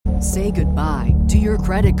Say goodbye to your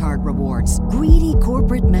credit card rewards. Greedy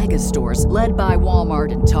corporate mega stores, led by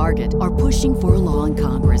Walmart and Target, are pushing for a law in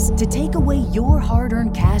Congress to take away your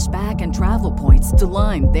hard-earned cash back and travel points to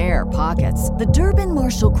line their pockets. The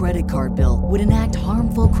Durbin-Marshall credit card bill would enact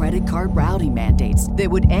harmful credit card routing mandates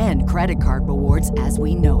that would end credit card rewards as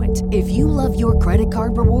we know it. If you love your credit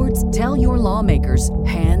card rewards, tell your lawmakers,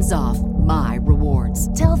 hands off my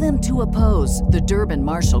rewards. Tell them to oppose the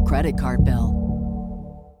Durbin-Marshall credit card bill.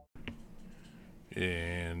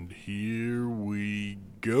 And here we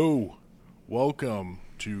go. Welcome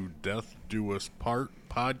to Death Do Us Part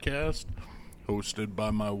podcast, hosted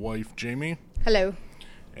by my wife, Jamie. Hello.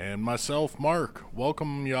 And myself, Mark.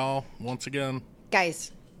 Welcome, y'all, once again.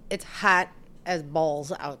 Guys, it's hot as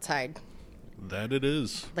balls outside. That it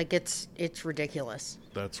is. Like, it's ridiculous.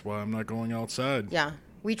 That's why I'm not going outside. Yeah.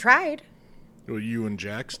 We tried. Well, you and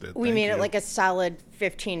Jax did. We made it like a solid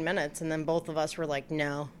 15 minutes, and then both of us were like,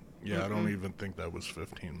 no. Yeah, I don't even think that was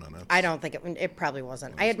 15 minutes. I don't think it probably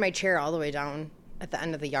wasn't. I had my chair all the way down at the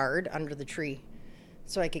end of the yard under the tree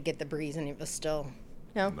so I could get the breeze, and it was still,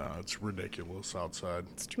 No, it's ridiculous outside.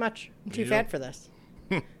 It's too much. I'm too fat for this.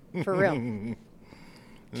 For real.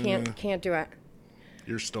 Can't do it.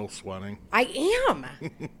 You're still sweating. I am.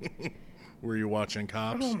 Were you watching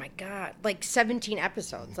Cops? Oh, my God. Like 17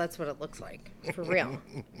 episodes. That's what it looks like. For real.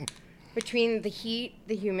 Between the heat,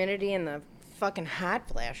 the humidity, and the fucking hot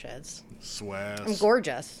flashes. Swass. I'm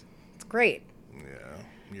gorgeous. It's great. Yeah,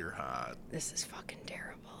 you're hot. This is fucking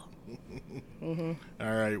terrible.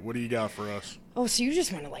 All right, what do you got for us? Oh, so you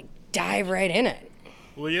just want to, dive right in it.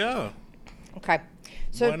 Well, yeah. Okay.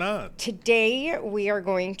 So why not? Today we are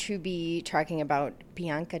going to be talking about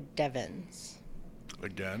Bianca Devins.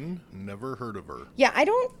 Again, never heard of her. Yeah, I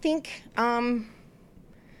don't think, I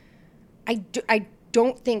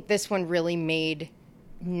don't think this one really made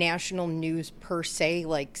national news per se,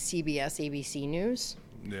 like CBS, ABC News.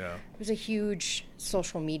 Yeah. It was a huge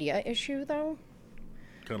social media issue, though.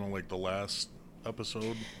 Kind of like the last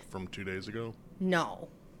episode from 2 days ago? No,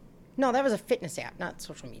 that was a fitness app, not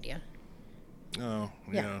social media. Oh,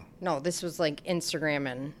 yeah. No, this was like Instagram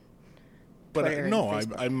and But Twitter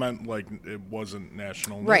I meant like it wasn't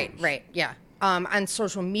national news. Right, yeah. On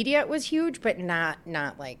social media it was huge, but not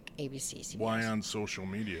like ABC, CBS. Why on social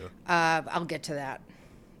media? I'll get to that.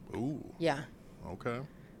 Ooh. Yeah. Okay.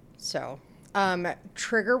 So,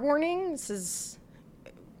 trigger warning. This is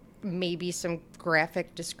maybe some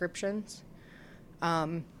graphic descriptions.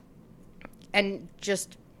 And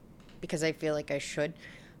just because I feel like I should,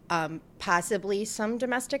 possibly some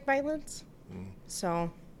domestic violence.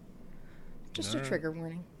 So, just a trigger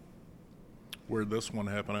warning. Where'd this one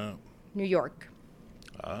happen at? New York.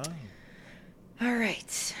 Ah. All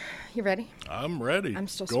right. You ready? I'm ready. I'm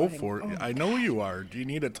still Go sweating. for it. Oh, I know you are. Do you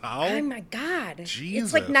need a towel? Oh, my God.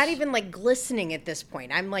 Jesus. It's not even glistening at this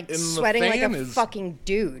point. I'm sweating like a fucking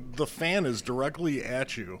dude. The fan is directly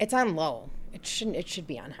at you. It's on low. It should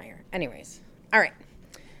be on higher. Anyways. All right.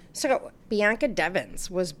 So, Bianca Devins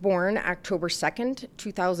was born October 2nd,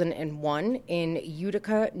 2001 in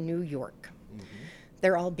Utica, New York. Mm-hmm.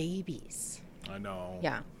 They're all babies. I know.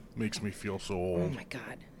 Yeah. Makes me feel so old. Oh, my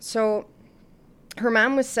God. So, her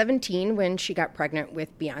mom was 17 when she got pregnant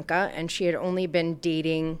with Bianca, and she had only been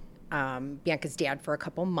dating Bianca's dad for a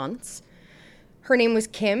couple months. Her name was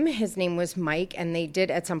Kim. His name was Mike, and they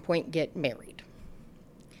did at some point get married.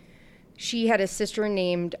 She had a sister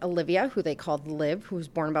named Olivia, who they called Liv, who was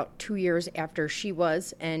born about 2 years after she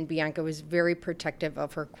was, and Bianca was very protective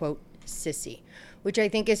of her, quote, sissy, which I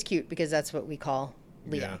think is cute because that's what we call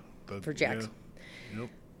Leah for Jax. Yeah. Yep.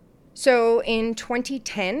 So in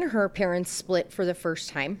 2010, her parents split for the first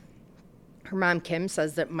time. Her mom, Kim,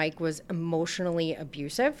 says that Mike was emotionally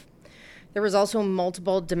abusive. There was also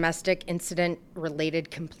multiple domestic incident-related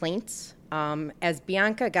complaints. As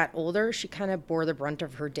Bianca got older, she kind of bore the brunt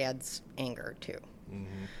of her dad's anger, too,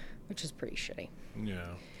 which is pretty shitty.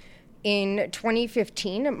 Yeah. In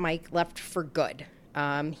 2015, Mike left for good.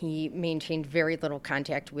 He maintained very little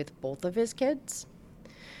contact with both of his kids.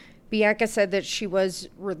 Bianca said that she was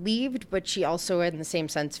relieved, but she also, in the same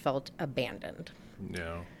sense, felt abandoned.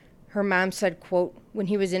 Yeah. Her mom said, quote, when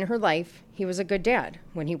he was in her life, he was a good dad.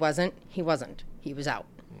 When he wasn't, he wasn't. He was out.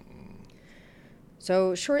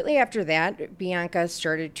 So shortly after that, Bianca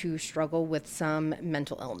started to struggle with some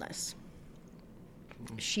mental illness.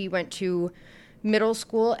 She went to middle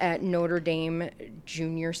school at Notre Dame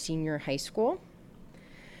Senior High School.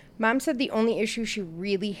 Mom said the only issue she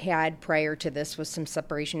really had prior to this was some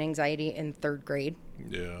separation anxiety in third grade.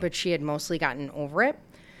 Yeah. But she had mostly gotten over it.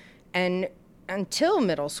 And until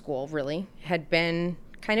middle school, really, had been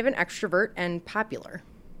kind of an extrovert and popular.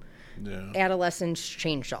 Yeah. Adolescence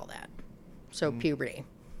changed all that. So puberty.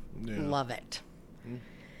 Yeah. Love it.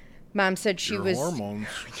 Mom said she Your was... hormones.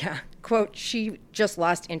 Yeah. Quote, she just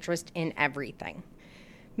lost interest in everything.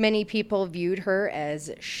 Many people viewed her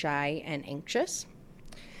as shy and anxious.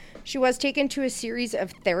 She was taken to a series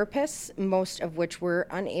of therapists, most of which were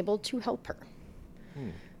unable to help her.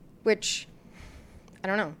 Which, I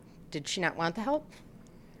don't know. Did she not want the help?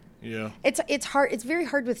 Yeah. It's hard. It's very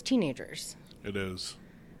hard with teenagers. It is.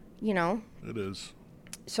 You know? It is.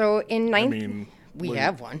 So in ninth... I mean... we like,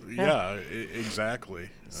 have one. Yeah, exactly.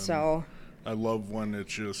 So... I love when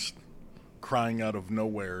it's just crying out of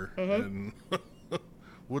nowhere and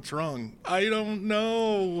what's wrong? I don't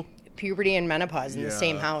know. Puberty and menopause in the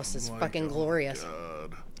same Yeah. house is Like, fucking glorious.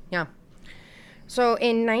 God. Yeah. So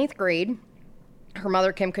in ninth grade, her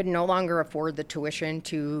mother, Kim, could no longer afford the tuition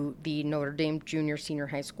to the Notre Dame Junior Senior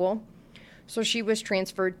High School. So she was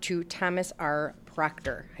transferred to Thomas R.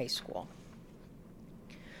 Proctor High School.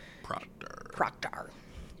 Proctor.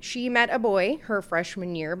 She met a boy her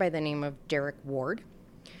freshman year by the name of Derek Ward.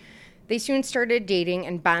 They soon started dating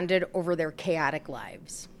and bonded over their chaotic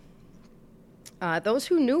lives. Those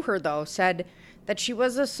who knew her, though, said that she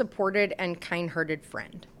was a supported and kind-hearted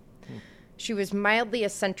friend. She was mildly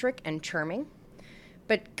eccentric and charming,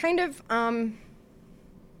 but kind of, I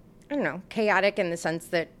don't know, chaotic in the sense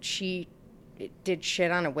that she did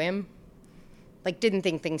shit on a whim. Like, didn't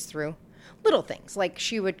think things through. Little things, like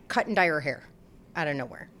she would cut and dye her hair out of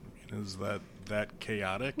nowhere. Is that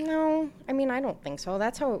chaotic? No, I mean, I don't think so.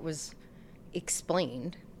 That's how it was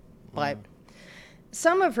explained. But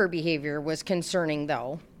some of her behavior was concerning,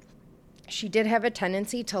 though. She did have a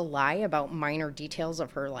tendency to lie about minor details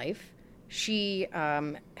of her life. She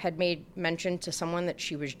had made mention to someone that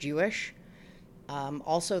she was Jewish,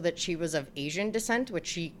 also that she was of Asian descent, which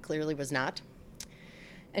she clearly was not.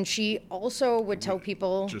 And she also would tell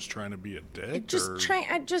people... Just trying to be a dick?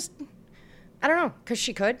 I don't know, because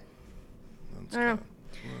she could. That's I don't know.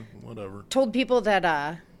 Whatever. Told people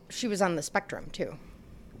that she was on the spectrum, too.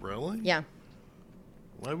 Really? Yeah.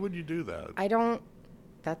 Why would you do that?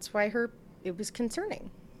 That's why it was concerning.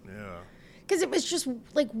 Yeah. Because it was just,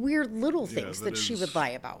 like, weird little things that she would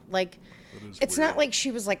lie about. Like, it's not like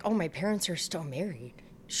she was like, oh, my parents are still married.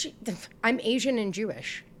 I'm Asian and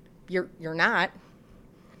Jewish. You're not.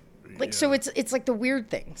 Like, so it's like the weird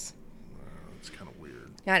things. It's kind of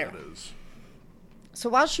weird. I don't know. It is. So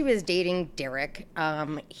while she was dating Derek,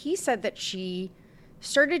 he said that she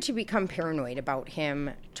started to become paranoid about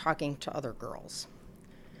him talking to other girls.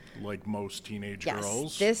 Like most teenage Yes.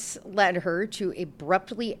 girls? This led her to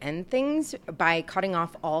abruptly end things by cutting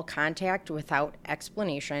off all contact without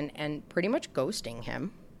explanation and pretty much ghosting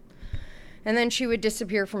him. And then she would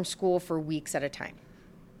disappear from school for weeks at a time.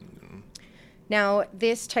 Now,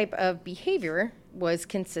 this type of behavior was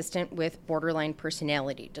consistent with borderline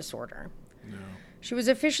personality disorder. Yeah. She was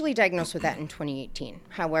officially diagnosed with that in 2018.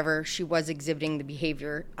 However, she was exhibiting the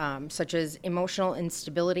behavior such as emotional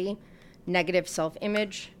instability, negative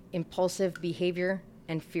self-image, impulsive behavior,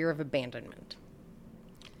 and fear of abandonment.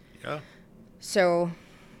 Yeah. So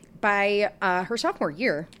by her sophomore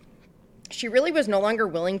year, she really was no longer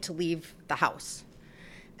willing to leave the house.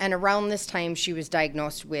 And around this time, she was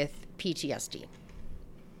diagnosed with PTSD.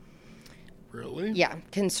 Really? Yeah,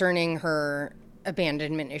 concerning her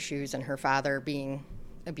abandonment issues and her father being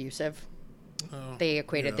abusive. They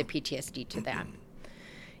equated the PTSD to that.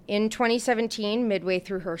 In 2017, midway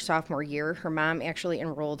through her sophomore year, her mom actually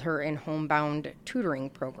enrolled her in homebound tutoring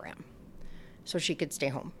program so she could stay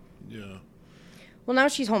home. Yeah. Well, now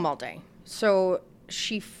she's home all day. So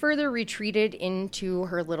she further retreated into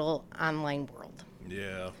her little online world.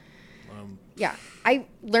 Yeah. Yeah. I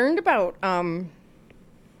learned about,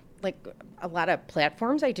 like, a lot of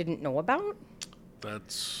platforms I didn't know about.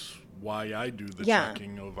 That's why I do the Yeah.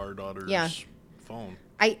 checking of our daughter's Yeah. phone.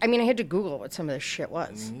 I mean, I had to Google what some of this shit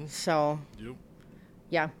was. So, Yep.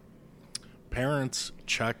 yeah. Parents,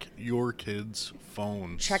 check your kids'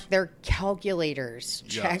 phones. Check their calculators.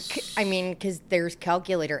 Check, Yes. I mean, because there's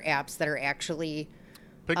calculator apps that are actually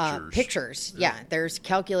Pictures. pictures. Yeah. There's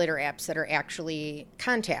calculator apps that are actually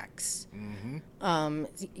contacts.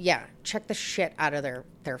 Yeah. Check the shit out of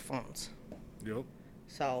their phones. Yep.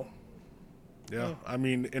 So, Yeah. I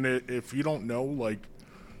mean, and if you don't know, like,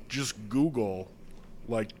 just Google,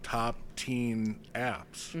 like, top teen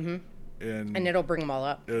apps. And it'll bring them all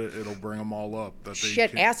up. it'll bring them all up. That they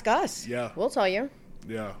Shit, can- ask us. Yeah. We'll tell you.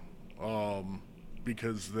 Yeah,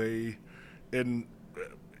 because they, in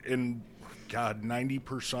God,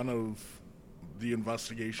 90% of the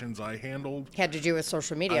investigations I handled, Had to do with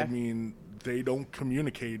social media. I mean, they don't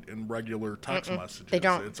communicate in regular text messages. They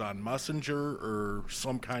don't. It's on Messenger or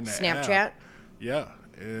some kind of Snapchat. app. Yeah,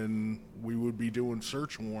 and we would be doing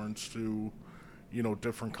search warrants to,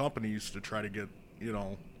 different companies to try to get,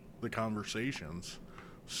 the conversations.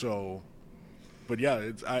 So, but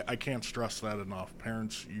yeah, I can't stress that enough.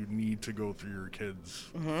 Parents, you need to go through your kids'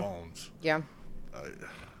 phones. Yeah.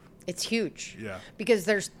 It's huge. Yeah. Because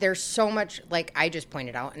there's so much, like I just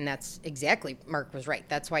pointed out, and that's exactly, Mark was right.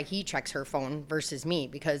 That's why he checks her phone versus me,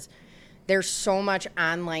 because there's so much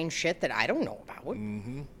online shit that I don't know about.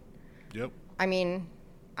 Mm-hmm. Yep. I mean,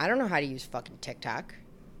 I don't know how to use fucking TikTok.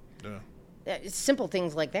 Yeah. Simple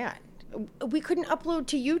things like that. We couldn't upload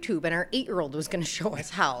to YouTube, and our 8-year-old was going to show us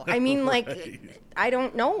how. I mean, like, Right. I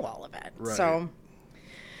don't know all of it. Right.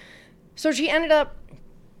 So she ended up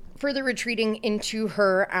further retreating into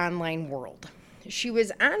her online world. She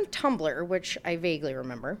was on Tumblr, which I vaguely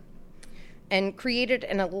remember, and created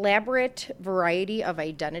an elaborate variety of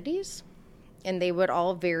identities, and they would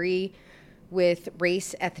all vary with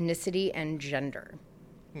race, ethnicity, and gender.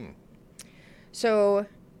 So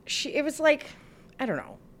it was like, I don't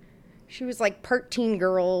know. She was like part teen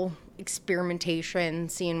girl, experimentation,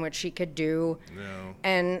 seeing what she could do. Yeah.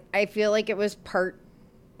 And I feel like it was part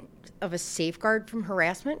of a safeguard from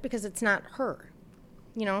harassment because it's not her.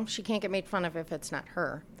 She can't get made fun of if it's not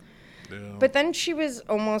her. Yeah. But then she was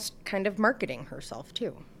almost kind of marketing herself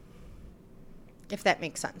too. If that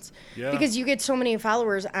makes sense. Yeah. Because you get so many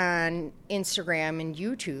followers on Instagram and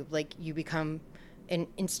YouTube, like you become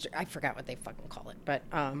I forgot what they fucking call it, but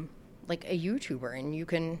like a YouTuber, and you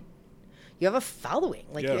have a following.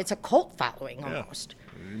 Like it's a cult following almost.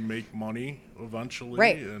 You make money eventually,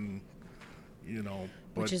 Right. and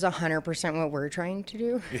but, Which is 100% what we're trying to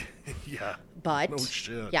do. yeah. But No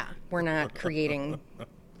shit. yeah, we're not creating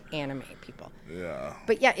anime people. Yeah.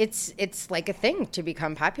 But yeah, it's like a thing to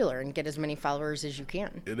become popular and get as many followers as you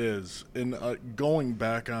can. It is. And going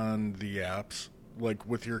back on the apps, like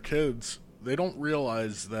with your kids, they don't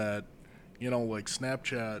realize that, like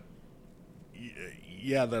Snapchat,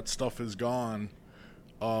 yeah, that stuff is gone.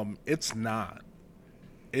 It's not.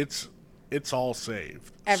 It's all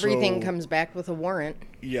saved. Everything So, comes back with a warrant.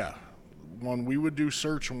 Yeah. When we would do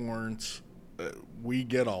search warrants, we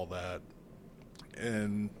get all that.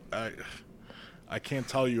 And I can't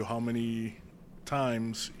tell you how many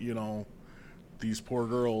times, these poor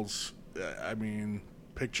girls, I mean,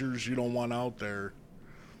 pictures you don't want out there,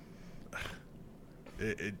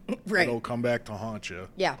 Right. it'll come back to haunt you.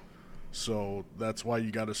 Yeah. So that's why you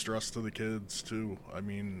got to stress to the kids, too. I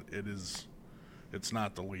mean, it's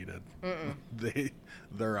not deleted.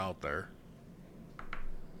 They're out there.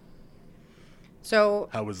 So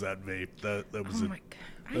How was that vape? That was oh a my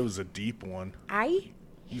God. that was a deep one. I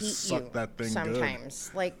You hate suck you that thing good.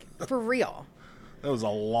 sometimes. Like, for real. That was a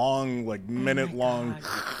long, like minute long.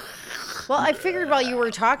 Well, I figured while you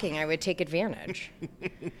were talking, I would take advantage.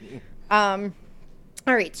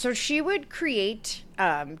 All right, so she would create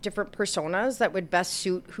different personas that would best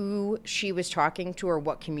suit who she was talking to or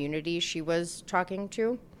what community she was talking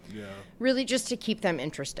to, Yeah. really just to keep them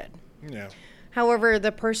interested. Yeah. However,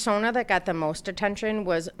 the persona that got the most attention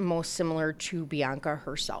was most similar to Bianca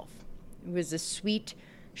herself. It was a sweet,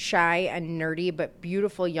 shy, and nerdy but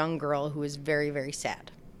beautiful young girl who was very, very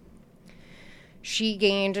sad. She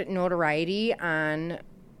gained notoriety on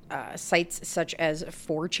sites such as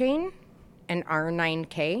 4chan and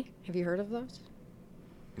R9K. Have you heard of those?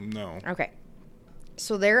 No. Okay.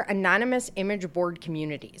 So they're anonymous image board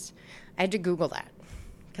communities. I had to Google that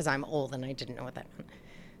because I'm old and I didn't know what that meant.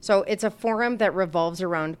 So it's a forum that revolves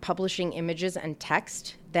around publishing images and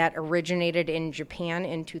text that originated in Japan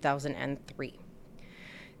in 2003.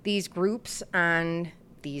 These groups on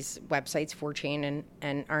these websites, 4chan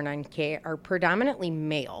and R9K, are predominantly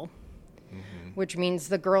male, which means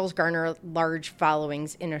the girls garner large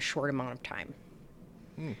followings in a short amount of time.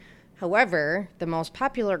 However, the most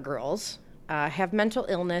popular girls have mental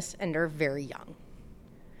illness and are very young.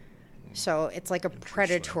 So it's like a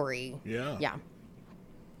predatory. Yeah. Yeah.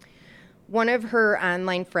 One of her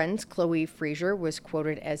online friends, Chloe Frazier, was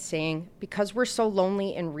quoted as saying, "Because we're so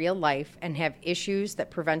lonely in real life and have issues that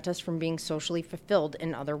prevent us from being socially fulfilled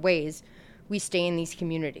in other ways, we stay in these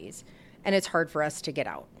communities. And it's hard for us to get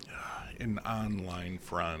out." An online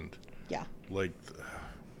friend. Yeah. Like,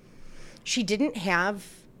 She didn't have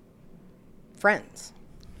friends.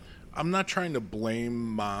 I'm not trying to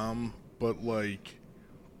blame mom, but like,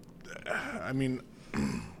 I mean,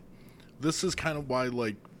 this is kind of why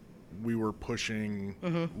like we were pushing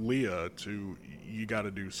Leah to, you got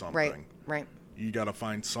to do something. Right. You got to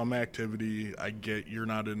find some activity. I get you're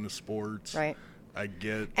not into sports. Right. I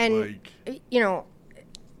get And, like, you know,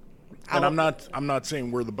 And I'm not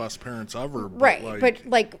saying we're the best parents ever, but right. But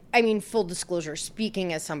like, I mean, full disclosure,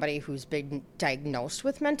 speaking as somebody who's been diagnosed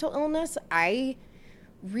with mental illness, I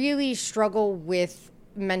really struggle with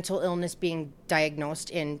mental illness being diagnosed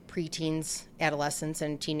in preteens, adolescents,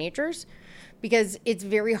 and teenagers, because it's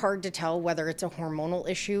very hard to tell whether it's a hormonal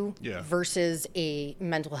issue versus a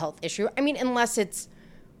mental health issue. I mean, unless it's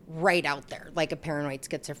right out there, like a paranoid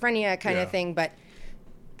schizophrenia kind of thing. But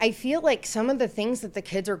I feel like some of the things that the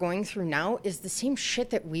kids are going through now is the same shit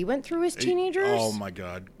that we went through as teenagers. Oh my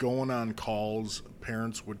God. Going on calls,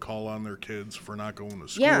 parents would call on their kids for not going to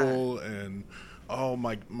school and, oh,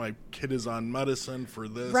 my kid is on medicine for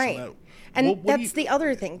this. Right. And that. And that's the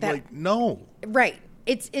other thing. That, like, no. Right.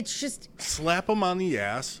 It's just... Slap him on the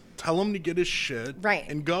ass, tell him to get his shit,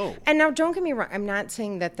 and go. And now, don't get me wrong. I'm not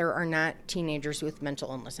saying that there are not teenagers with mental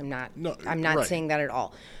illness. I'm not saying that at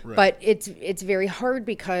all. Right. But it's very hard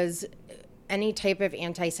because any type of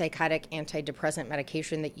antipsychotic, antidepressant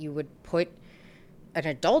medication that you would put an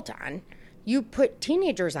adult on, you put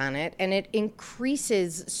teenagers on it, and it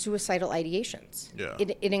increases suicidal ideations. Yeah.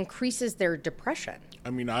 It increases their depression. I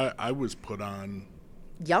mean, I was put on...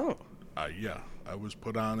 Young. I was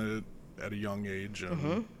put on it at a young age,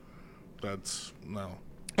 and that's, no.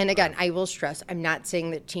 And again, I will stress, I'm not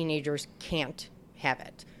saying that teenagers can't have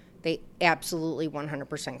it. They absolutely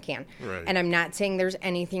 100% can. Right. And I'm not saying there's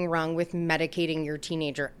anything wrong with medicating your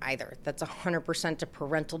teenager either. That's 100% a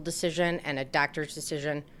parental decision and a doctor's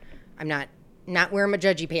decision. I'm not wearing my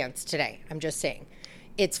judgy pants today. I'm just saying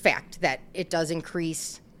it's fact that it does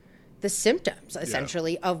increase the symptoms,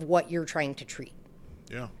 essentially, of what you're trying to treat.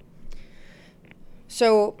 Yeah.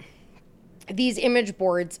 So these image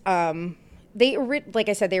boards, like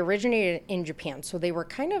I said, they originated in Japan. So they were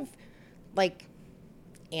kind of like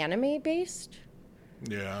anime based.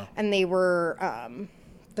 Yeah. And they were,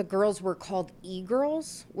 the girls were called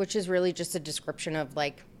e-girls, which is really just a description of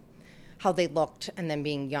like how they looked and then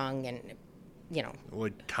being young and, you know.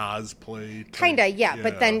 Like cosplay. Kind of, yeah.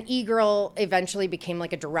 But then e-girl eventually became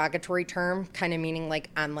like a derogatory term, kind of meaning like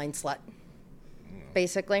online slut,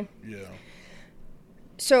 basically. Yeah.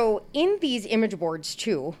 So in these image boards,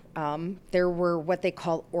 too, there were what they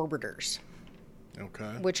call orbiters.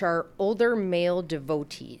 Okay. Which are older male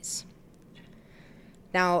devotees.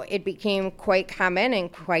 Now, it became quite common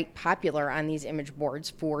and quite popular on these image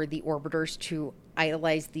boards for the orbiters to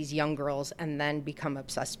idolize these young girls and then become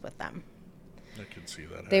obsessed with them. I can see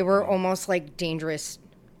that. They were almost like dangerous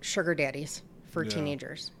sugar daddies for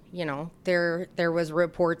teenagers. You know, there was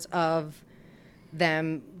reports of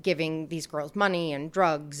them giving these girls money and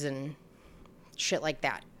drugs and shit like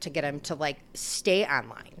that to get them to like stay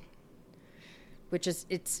online, which is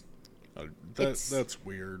that's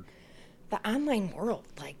weird. The online world,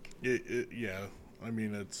 like I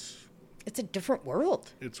mean it's a different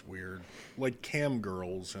world. It's weird, like cam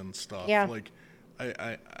girls and stuff. Yeah, like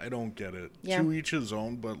I don't get it. Yeah. To each his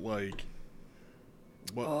own, but like.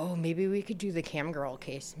 What? Oh, maybe we could do the cam girl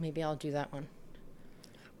case. Maybe I'll do that one.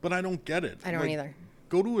 But I don't get it. I don't either.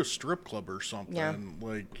 Go to a strip club or something. Yeah.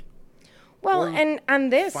 Like. Well, and on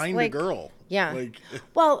this, find like, a girl. Yeah. Like.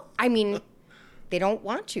 Well, I mean, they don't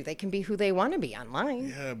want to. They can be who they want to be online.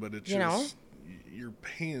 Yeah, but it's you're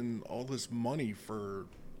paying all this money for.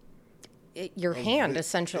 Your hand,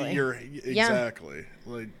 essentially. Exactly.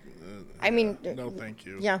 Like. I mean. No, thank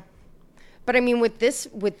you. Yeah. But I mean, with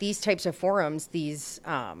these types of forums, these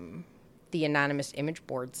the anonymous image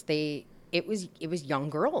boards, it was young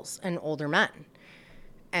girls and older men,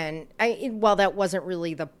 and while that wasn't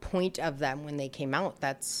really the point of them when they came out,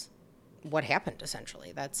 that's what happened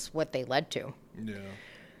essentially. That's what they led to. Yeah.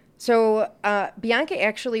 So Bianca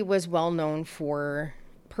actually was well known for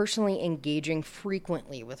personally engaging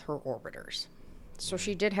frequently with her orbiters. So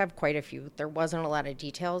she did have quite a few. There wasn't a lot of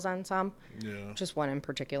details on some. Yeah. Just one in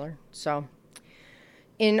particular. So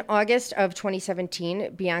in August of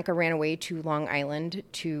 2017, Bianca ran away to Long Island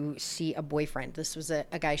to see a boyfriend. This was a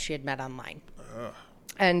guy she had met online.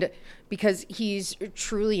 And because he's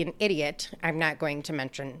truly an idiot, I'm not going to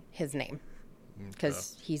mention his name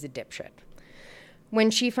because he's a dipshit.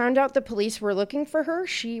 When she found out the police were looking for her,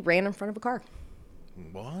 she ran in front of a car.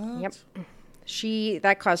 What? Yep.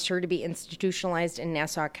 That caused her to be institutionalized in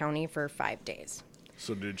Nassau County for 5 days.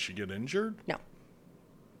 So did she get injured? No.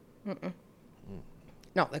 Mm-mm.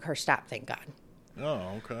 No, the car stopped, thank God.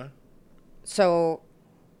 Oh, okay. So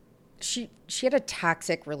she had a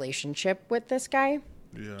toxic relationship with this guy.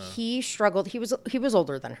 Yeah. He struggled. He was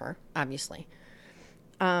older than her, obviously.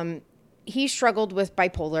 He struggled with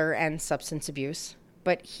bipolar and substance abuse,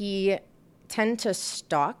 but he tended to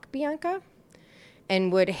stalk Bianca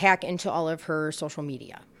and would hack into all of her social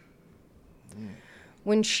media.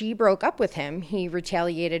 When she broke up with him, he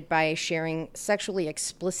retaliated by sharing sexually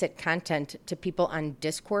explicit content to people on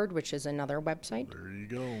Discord, which is another website. There you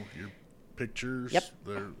go. Your pictures. Yep.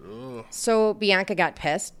 So Bianca got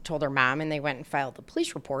pissed, told her mom, and they went and filed a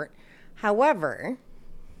police report. However,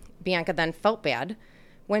 Bianca then felt bad,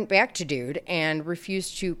 went back to Dude, and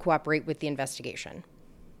refused to cooperate with the investigation.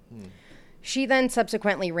 She then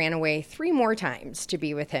subsequently ran away 3 more times to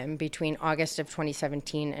be with him between August of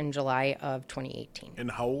 2017 and July of 2018. And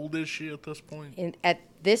how old is she at this point? At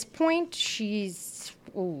this point, she's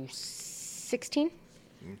 16.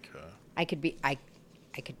 Okay. I could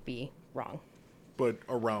be wrong. But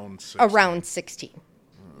around 16. Around 16.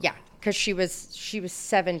 Yeah, because she was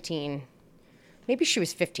 17. Maybe she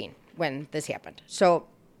was 15 when this happened. So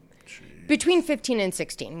between 15 and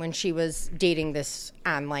 16 when she was dating this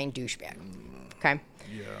online douchebag. Okay?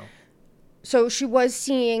 Yeah. So she was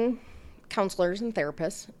seeing counselors and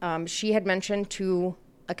therapists. She had mentioned to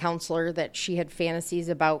a counselor that she had fantasies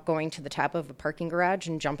about going to the top of a parking garage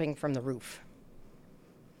and jumping from the roof.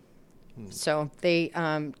 So they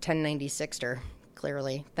 1096'd her,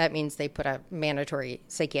 clearly. That means they put a mandatory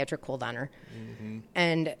psychiatric hold on her.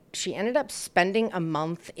 And she ended up spending a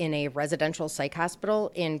month in a residential psych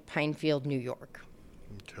hospital in Pinefield, New York.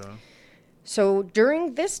 Okay. So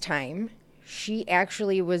during this time, she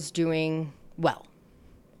actually was doing well.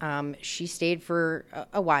 She stayed for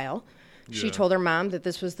a while. She told her mom that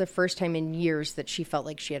this was the first time in years that she felt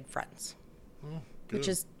like she had friends, which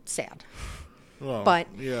is sad. Well, But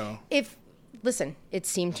yeah. Listen, it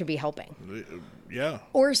seemed to be helping. Yeah.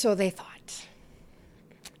 Or so they thought.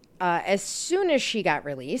 As soon as she got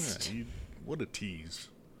released. Yeah, what a tease.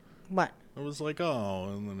 What? I was like,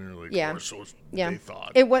 oh, and then they're like, Yeah. or so Yeah. they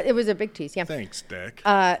thought. It was a big tease, yeah. Thanks, Dick.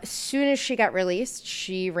 As soon as she got released,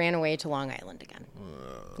 she ran away to Long Island again.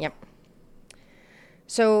 Yep.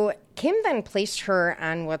 So Kim then placed her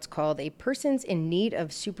on what's called a persons in need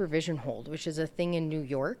of supervision hold, which is a thing in New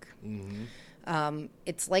York.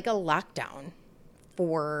 It's like a lockdown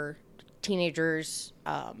for teenagers,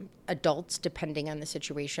 adults, depending on the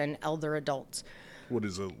situation, elder adults. What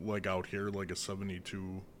is it, like out here, like a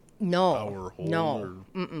 72 No, hour hold? no,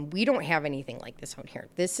 we don't have anything like this out here.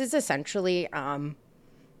 This is essentially, I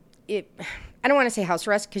don't want to say house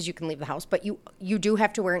arrest because you can leave the house, but you do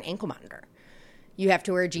have to wear an ankle monitor. You have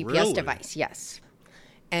to wear a GPS device, yes.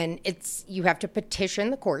 And you have to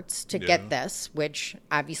petition the courts to get this, which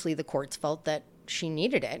obviously the courts felt that she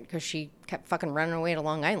needed it because she kept fucking running away to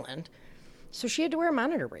Long Island. So she had to wear a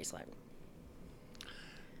monitor bracelet.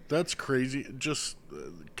 That's crazy. Just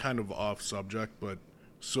kind of off subject, but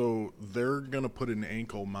so they're going to put an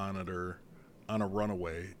ankle monitor on a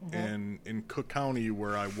runaway. And in Cook County,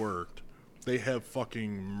 where I worked, they have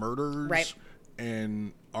fucking murders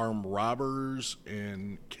and armed robbers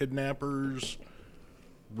and kidnappers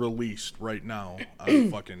released right now on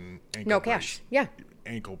fucking ankle cash. Yeah.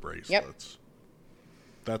 Ankle bracelets. Yep.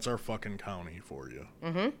 That's our fucking county for you.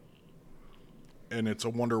 And it's a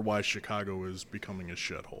wonder why Chicago is becoming a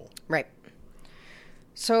shithole. Right.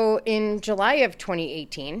 So in July of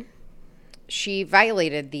 2018, she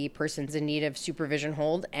violated the persons in need of supervision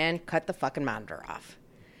hold and cut the fucking monitor off.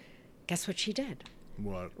 Guess what she did?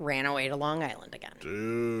 What? Ran away to Long Island again.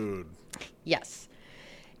 Dude. Yes.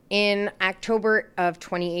 In October of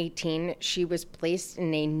 2018, she was placed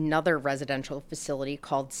in another residential facility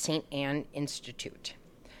called St. Anne Institute.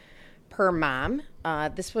 Per mom,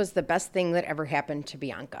 this was the best thing that ever happened to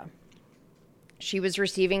Bianca. She was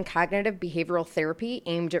receiving cognitive behavioral therapy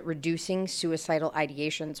aimed at reducing suicidal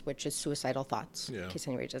ideations, which is suicidal thoughts, in case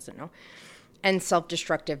anybody doesn't know, and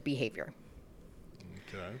self-destructive behavior.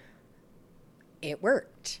 Okay. It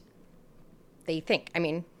worked. They think. I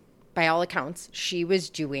mean, by all accounts, she was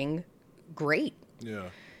doing great. Yeah.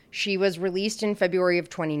 She was released in February of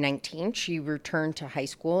 2019. She returned to high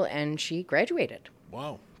school and she graduated.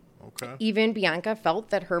 Wow. Okay. Even Bianca felt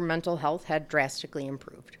that her mental health had drastically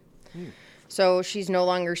improved. So she's no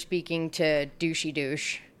longer speaking to douchey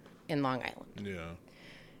douche in Long Island. Yeah.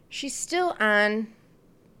 She's still on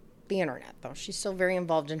the internet, though. She's still very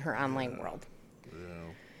involved in her online world.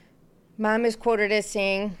 Yeah. Mom is quoted as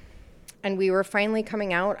saying, "And we were finally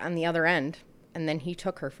coming out on the other end, and then he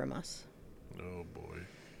took her from us." Oh, boy.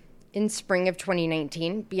 In spring of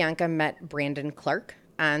 2019, Bianca met Brandon Clark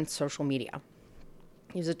on social media.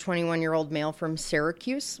 He was a 21-year-old male from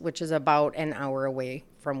Syracuse, which is about an hour away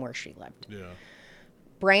from where she lived. Yeah.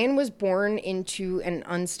 Brian was born into an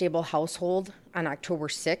unstable household on October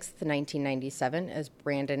 6th, 1997, as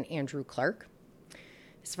Brandon Andrew Clark.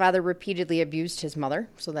 His father repeatedly abused his mother,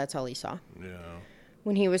 so that's all he saw. Yeah.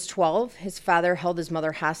 When he was 12, his father held his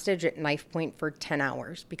mother hostage at knife point for 10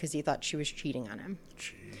 hours because he thought she was cheating on him.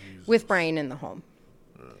 Jesus. With Brian in the home.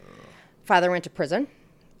 Father went to prison,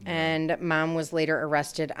 and mom was later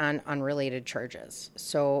arrested on unrelated charges.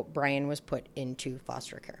 So Brian was put into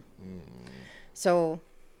foster care. So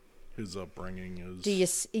his upbringing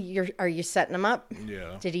is... Are you setting him up?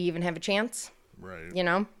 Yeah. Did he even have a chance? Right. You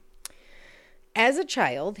know? As a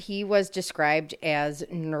child, he was described as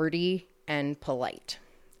nerdy and polite.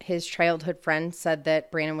 His childhood friend said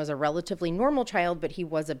that Brandon was a relatively normal child, but he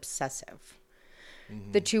was obsessive.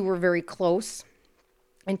 The two were very close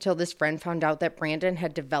until this friend found out that Brandon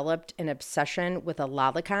had developed an obsession with a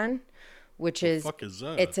lolicon, which is... The fuck is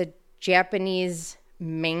that? It's a Japanese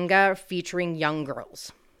manga featuring young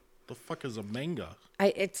girls. The fuck is a manga?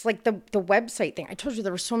 It's like the website thing. I told you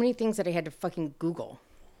there were so many things that I had to fucking Google.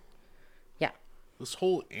 Yeah. This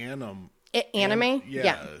whole anime.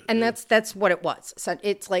 Yeah. And that's what it was. So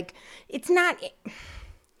it's like, it's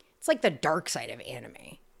like the dark side of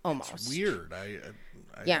anime, almost. It's weird. I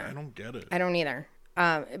don't get it. I don't either.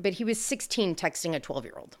 But he was 16 texting a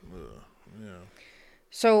 12-year-old. Yeah.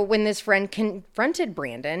 So when this friend confronted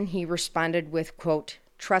Brandon, he responded with, quote,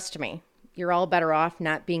 "Trust me, you're all better off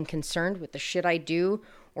not being concerned with the shit I do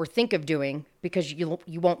or think of doing because you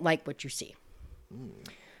won't like what you see."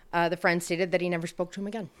 The friend stated that he never spoke to him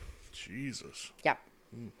again. Jesus. Yeah.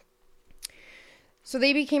 So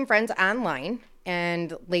they became friends online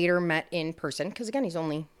and later met in person because, again, he's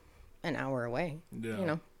only an hour away. Yeah. You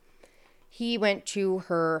know. He went to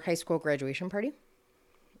her high school graduation party.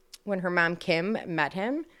 When her mom, Kim, met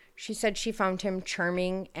him, she said she found him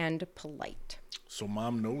charming and polite. So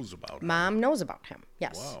mom knows about him. Mom knows about him.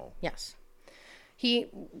 Yes. Wow. Yes. He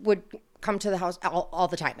would come to the house all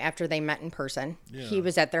the time after they met in person. Yeah. He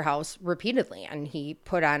was at their house repeatedly, and he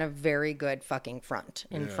put on a very good fucking front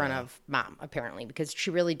in front of mom, apparently, because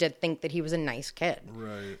she really did think that he was a nice kid.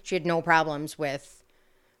 Right. She had no problems with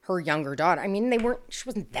her younger daughter. I mean, she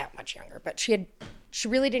wasn't that much younger, but she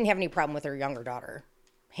really didn't have any problem with her younger daughter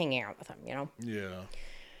hanging out with him, you know? Yeah.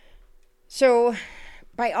 So,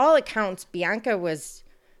 by all accounts, Bianca was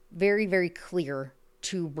very, very clear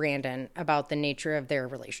to Brandon about the nature of their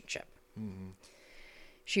relationship.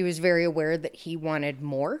 She was very aware that he wanted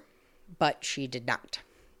more, but she did not.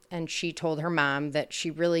 And she told her mom that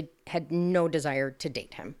she really had no desire to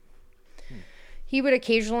date him. He would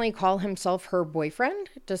occasionally call himself her boyfriend,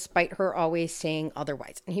 despite her always saying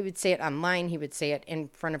otherwise. And he would say it online. He would say it in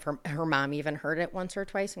front of her. Her mom even heard it once or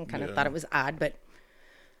twice and kind of thought it was odd, but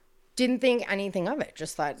didn't think anything of it.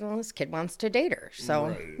 Just thought, well, this kid wants to date her.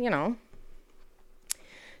 So, you know.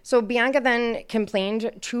 So Bianca then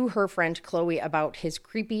complained to her friend Chloe about his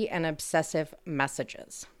creepy and obsessive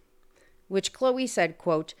messages, which Chloe said,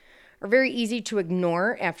 quote, "are very easy to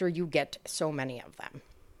ignore after you get so many of them."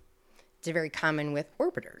 It's very common with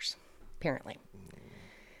orbiters, apparently.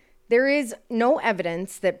 There is no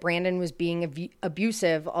evidence that Brandon was being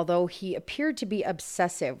abusive, although he appeared to be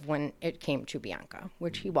obsessive when it came to Bianca,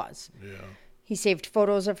 which he was. Yeah. He saved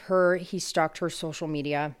photos of her. He stalked her social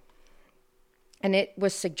media. And it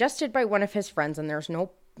was suggested by one of his friends, and there's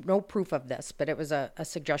no proof of this, but it was a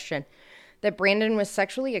suggestion, that Brandon was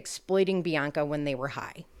sexually exploiting Bianca when they were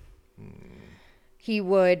high. He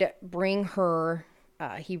would bring her...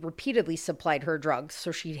 he repeatedly supplied her drugs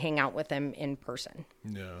so she'd hang out with him in person.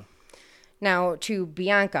 Yeah. Now, to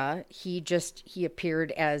Bianca, he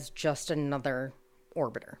appeared as just another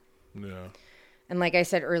orbiter. Yeah. And like I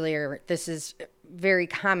said earlier, this is very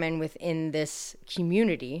common within this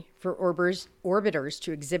community for orbiters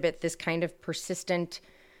to exhibit this kind of persistent,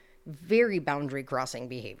 very boundary-crossing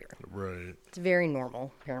behavior. Right. It's very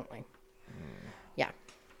normal, apparently. Yeah.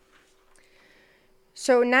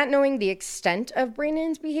 So not knowing the extent of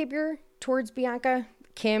Brandon's behavior towards Bianca,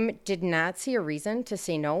 Kim did not see a reason to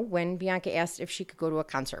say no when Bianca asked if she could go to a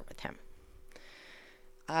concert with him.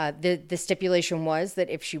 The stipulation was that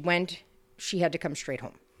if she went, she had to come straight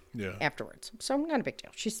home afterwards. So not a big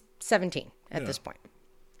deal. She's 17 at this point.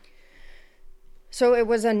 So it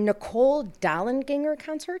was a Nicole Dollanganger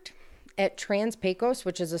concert at Trans Pecos,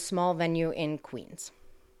 which is a small venue in Queens.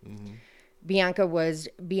 Bianca was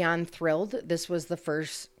beyond thrilled. This was the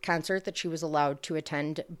first concert that she was allowed to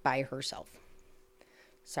attend by herself.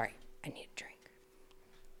 Sorry, I need a drink.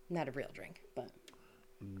 Not a real drink, but...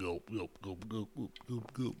 Gulp, gulp, gulp, gulp, gulp,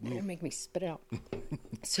 gulp, gulp. It'll make me spit it out.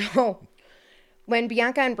 So, when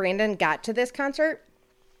Bianca and Brandon got to this concert,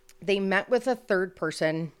 they met with a third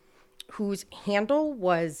person whose handle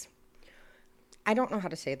was... I don't know how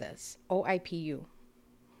to say this. OIPU.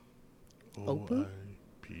 Opu?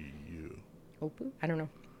 OIPU. Opu? I don't know.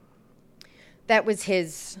 That was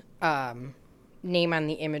his name on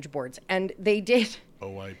the image boards. And they did.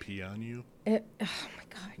 OIP on you? Oh my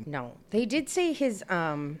God, no. They did say his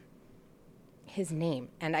name,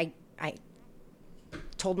 and I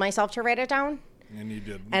told myself to write it down. And you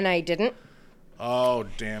didn't? And I didn't. Oh,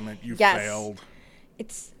 damn it. You Yes. failed.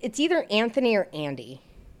 It's either Anthony or Andy.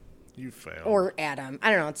 You failed. Or Adam. I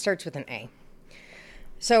don't know. It starts with an A.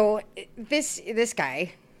 So this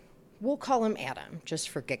guy, we'll call him Adam just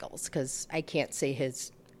for giggles because I can't say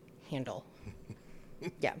his handle.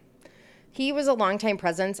 Yeah. He was a longtime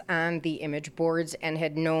presence on the image boards and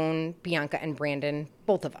had known Bianca and Brandon,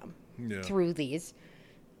 both of them, through these.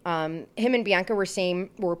 Him and Bianca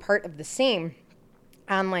were part of the same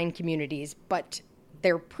online communities, but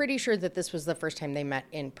they're pretty sure that this was the first time they met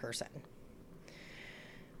in person.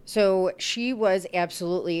 So she was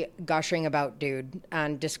absolutely gushing about dude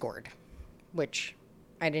on Discord, which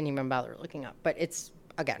I didn't even bother looking up, but it's,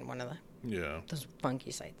 again, one of those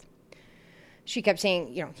funky sites. She kept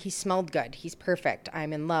saying, you know, he smelled good. He's perfect.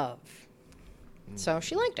 I'm in love. So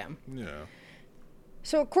she liked him. Yeah.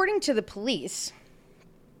 So according to the police,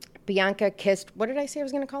 Bianca kissed, what did I say I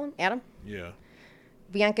was going to call him? Adam? Yeah.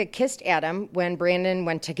 Bianca kissed Adam when Brandon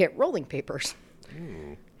went to get rolling papers.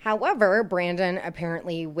 Ooh. However, Brandon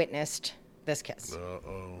apparently witnessed this kiss.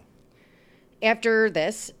 Uh-oh. After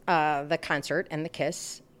this, the concert and the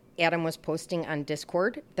kiss, Adam was posting on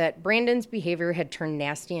Discord that Brandon's behavior had turned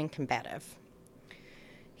nasty and combative.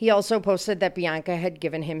 He also posted that Bianca had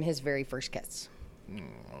given him his very first kiss.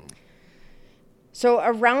 So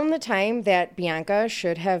around the time that Bianca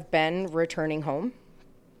should have been returning home,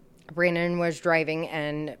 Brandon was driving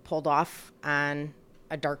and pulled off on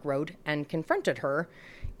a dark road and confronted her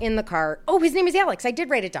in the car. Oh, his name is Alex. I did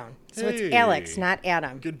write it down. So it's Alex, not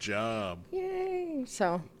Adam. Good job. Yay.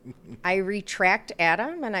 So I retract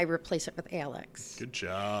Adam and I replace it with Alex. Good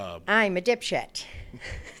job. I'm a dipshit.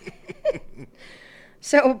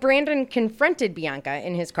 So Brandon confronted Bianca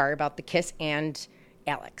in his car about the kiss and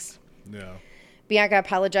Alex. Yeah. Bianca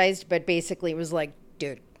apologized, but basically was like,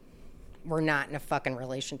 dude, we're not in a fucking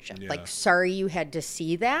relationship. Yeah. Like, sorry you had to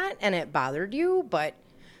see that and it bothered you, but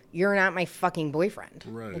you're not my fucking boyfriend.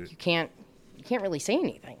 Right. Like, you can't really say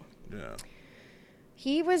anything. Yeah.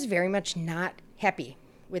 He was very much not happy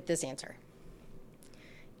with this answer.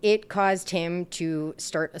 It caused him to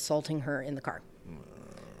start assaulting her in the car.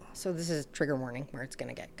 So this is trigger warning where it's going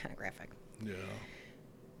to get kind of graphic. Yeah.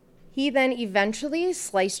 He then eventually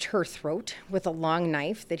sliced her throat with a long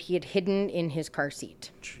knife that he had hidden in his car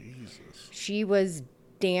seat. Jesus. She was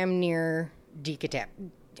damn near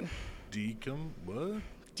What?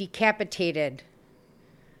 decapitated.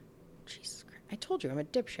 Jesus Christ. I told you I'm a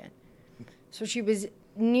dipshit. So she was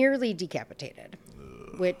nearly decapitated,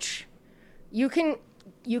 which you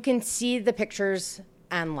can see the pictures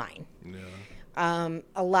online. Yeah.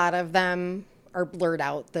 A lot of them are blurred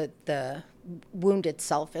out. The wound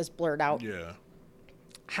itself is blurred out. Yeah.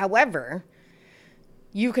 However,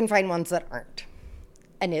 you can find ones that aren't.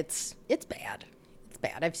 And it's bad. It's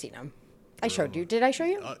bad. I've seen them. I showed you. Did I show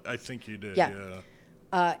you? I think you did. Yeah.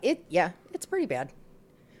 Yeah. It's pretty bad.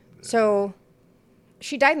 Yeah. So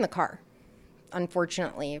she died in the car,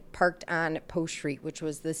 unfortunately, parked on Post Street, which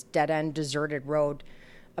was this dead-end, deserted road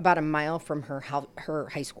about a mile from her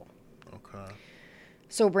high school. Okay.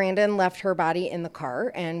 So Brandon left her body in the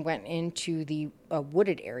car and went into the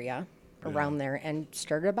wooded area around there and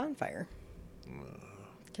started a bonfire.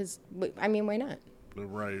 Because, I mean, why not?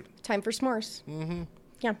 Right. Time for s'mores. Mm-hmm.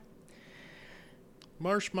 Yeah.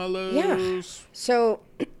 Marshmallows. Yeah. So,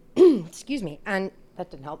 excuse me, and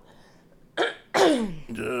that didn't help.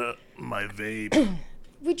 My vape.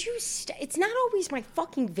 Would you it's not always my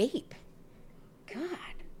fucking vape. God.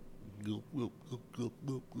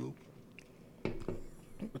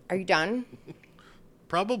 Are you done?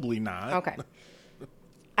 Probably not. Okay.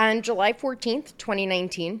 On July 14th,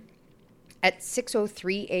 2019, at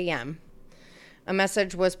 6:03 a.m., a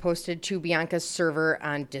message was posted to Bianca's server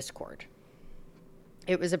on Discord.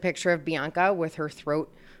 It was a picture of Bianca with her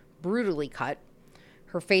throat brutally cut,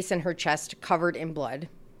 her face and her chest covered in blood,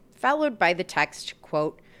 followed by the text,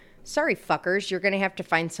 quote, "Sorry, fuckers, you're going to have to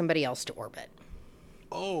find somebody else to orbit."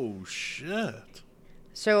 Oh, shit.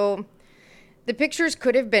 So the pictures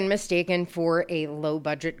could have been mistaken for a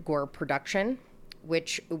low-budget gore production,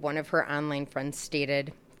 which one of her online friends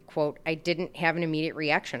stated, quote, "I didn't have an immediate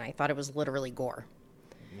reaction. I thought it was literally gore."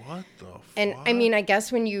 What the fuck? And I mean, I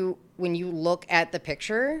guess when you look at the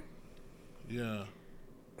picture, yeah.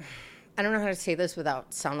 I don't know how to say this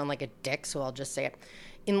without sounding like a dick, so I'll just say it.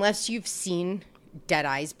 Unless you've seen dead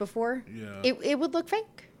eyes before, yeah. it would look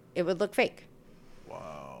fake. It would look fake.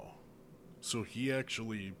 Wow. So he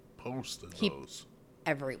actually posted those.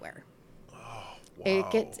 Everywhere. Oh, Wow.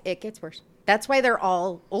 It gets worse. That's why they're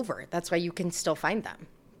all over. That's why you can still find them.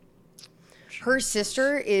 Her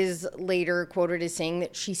sister is later quoted as saying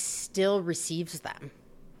that she still receives them.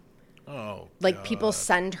 Oh, like God. people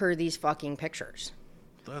send her these fucking pictures.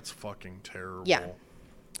 That's fucking terrible. Yeah.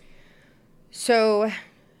 So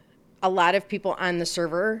a lot of people on the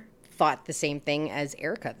server thought the same thing as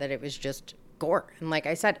Erica, that it was just gore. And like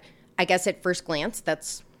I said, I guess at first glance,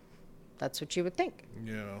 that's what you would think.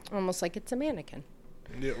 Yeah. Almost like it's a mannequin.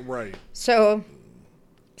 Yeah, right. So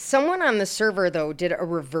someone on the server, though, did a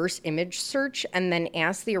reverse image search and then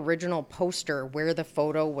asked the original poster where the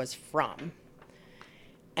photo was from.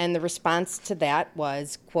 And the response to that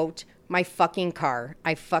was, quote, "My fucking car.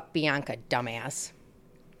 I fuck Bianca, dumbass."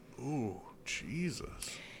 Ooh, Jesus.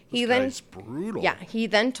 He This guy's brutal. Yeah, he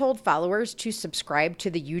then told followers to subscribe to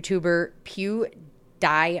the YouTuber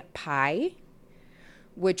PewDiePie,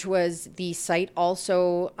 which was the site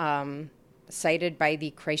also cited by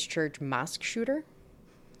the Christchurch mosque shooter.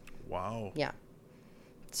 Wow. Yeah.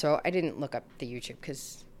 So I didn't look up the YouTube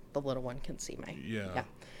because the little one can see my... Yeah.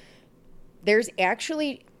 There's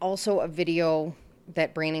actually also a video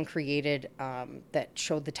that Brandon created that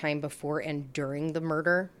showed the time before and during the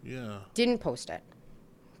murder. Yeah. Didn't post it.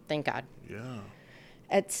 Thank God. Yeah.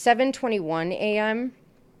 At 7:21 a.m.,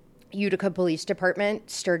 Utica Police Department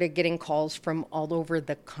started getting calls from all over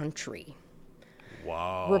the country.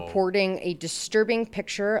 Wow. Reporting a disturbing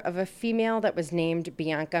picture of a female that was named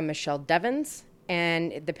Bianca Michelle Devins,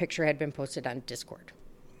 and the picture had been posted on Discord.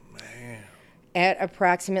 Man. At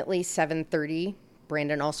approximately 7:30,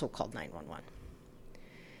 Brandon also called 911.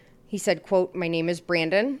 He said, quote, "My name is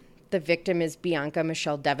Brandon. The victim is Bianca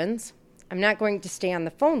Michelle Devins. I'm not going to stay on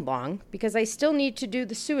the phone long because I still need to do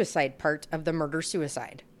the suicide part of the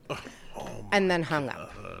murder-suicide." And then hung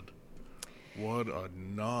up. What a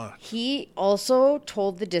nut. He also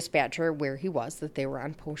told the dispatcher where he was, that they were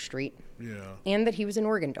on Post Street, Yeah. and that he was an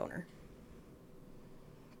organ donor.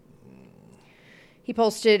 He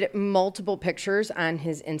posted multiple pictures on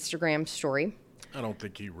his Instagram story. I don't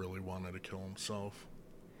think he really wanted to kill himself.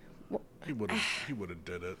 He would have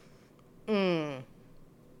did it.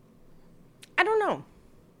 I don't know.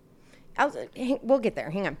 We'll get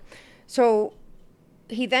there. Hang on. So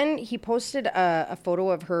he posted a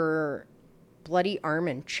photo of her bloody arm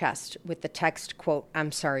and chest with the text, quote,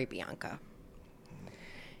 "I'm sorry, Bianca."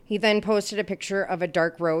 He then posted a picture of a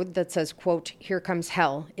dark road that says, quote, "Here comes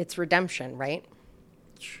hell. It's redemption, right?"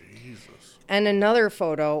 Jesus. And another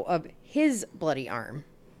photo of his bloody arm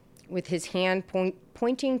with his hand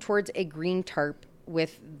pointing towards a green tarp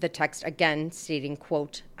with the text again stating,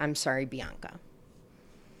 quote, "I'm sorry, Bianca."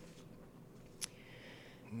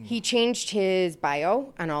 He changed his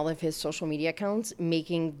bio on all of his social media accounts,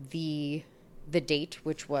 making the date,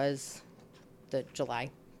 which was the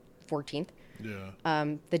July 14th, Yeah.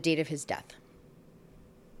 the date of his death.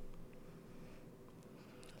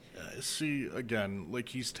 See, again, like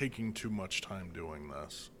he's taking too much time doing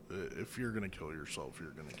this. If you're going to kill yourself,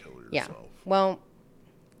 you're going to kill yourself. Yeah. Well,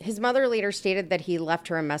 his mother later stated that he left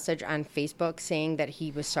her a message on Facebook saying that he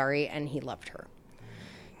was sorry and he loved her.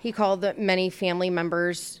 He called many family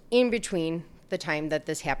members in between the time that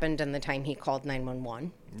this happened and the time he called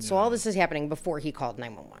 911. So all this is happening before he called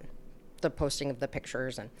 911, the posting of the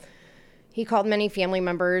pictures. And he called many family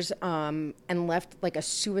members and left like a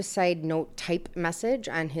suicide note type message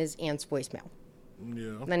on his aunt's voicemail.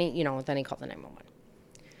 Yeah. Then he called the 911.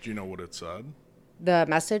 Do you know what it said? The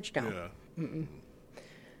message? No. Yeah.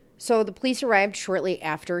 So the police arrived shortly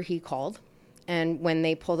after he called. And when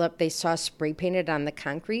they pulled up, they saw spray painted on the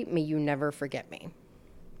concrete, "May you never forget me."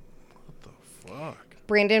 What the fuck?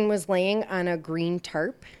 Brandon was laying on a green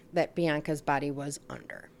tarp that Bianca's body was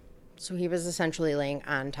under. So he was essentially laying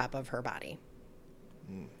on top of her body.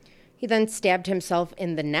 He then stabbed himself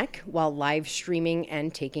in the neck while live streaming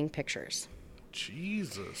and taking pictures.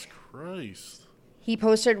 Jesus Christ. He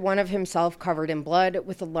posted one of himself covered in blood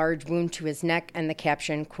with a large wound to his neck and the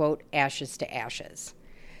caption, quote, "Ashes to ashes."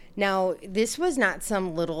 Now, this was not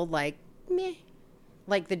some little, like, meh,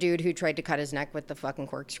 like the dude who tried to cut his neck with the fucking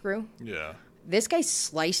corkscrew. Yeah. This guy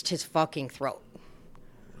sliced his fucking throat.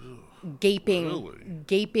 Gaping, Really?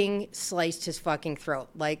 gaping, sliced his fucking throat.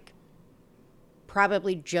 Like,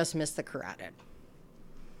 probably just missed the carotid.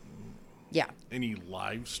 Yeah, And he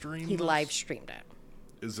live streamed he this? live streamed it.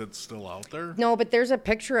 Is it still out there? No, but there's a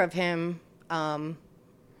picture of him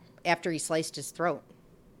after he sliced his throat.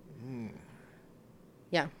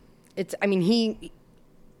 Yeah.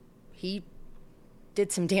 He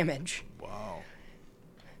did some damage. Wow.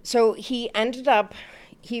 So he ended up,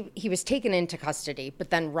 he was taken into custody, but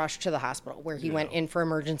then rushed to the hospital where he went in for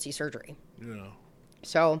emergency surgery. Yeah.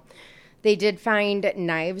 So They did find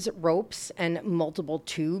knives, ropes, and multiple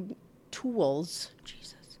tools,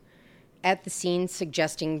 Jesus, at the scene,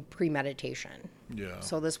 suggesting premeditation. Yeah.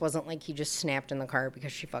 So this wasn't like he just snapped in the car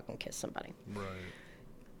because she fucking kissed somebody. Right.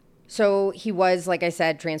 So he was, like I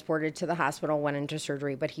said, transported to the hospital, went into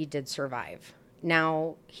surgery, but he did survive.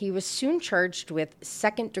 Now, he was soon charged with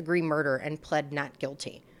second-degree murder and pled not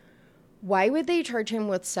guilty. Why would they charge him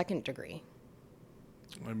with second degree?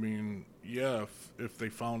 I mean, yeah, if they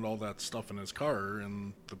found all that stuff in his car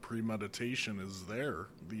and the premeditation is there,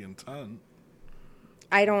 the intent.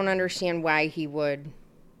 I don't understand why he would,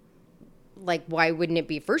 like, why wouldn't it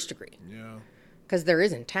be first degree? Yeah. Because there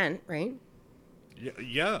is intent, right?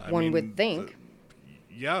 Yeah. One would think.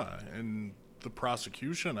 And the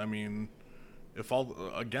prosecution, I mean, if all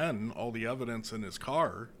the evidence in his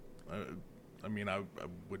car, I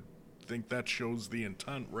would think that shows the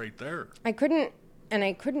intent right there. I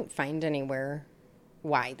couldn't find anywhere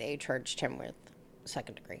why they charged him with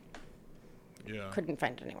second degree. Yeah. Couldn't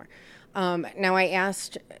find it anywhere. Now I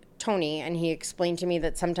asked Tony, and he explained to me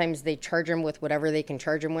that sometimes they charge him with whatever they can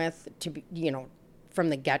charge him with to be, from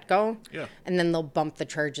the get-go. Yeah. And then they'll bump the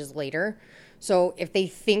charges later. So if they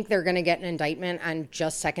think they're going to get an indictment on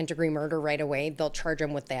just second-degree murder right away, they'll charge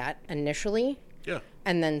him with that initially. Yeah.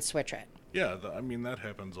 And then switch it. Yeah, that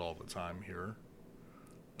happens all the time here.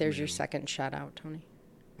 There's your second shout out, Tony.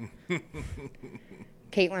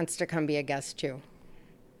 Kate wants to come be a guest, too.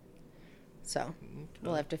 So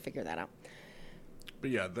we'll have to figure that out.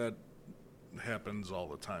 But yeah, that happens all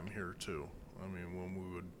the time here, too. I mean, when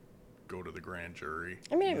we would go to the grand jury.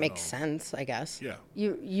 I mean, it makes sense, I guess. Yeah.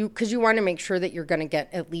 Because you want to make sure that you're going to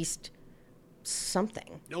get at least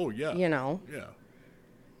something. Oh, yeah. Yeah.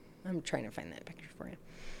 I'm trying to find that picture for you.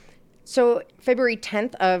 So February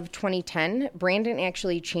 10th of 2010, Brandon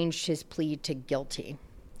actually changed his plea to guilty.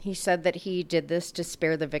 He said that he did this to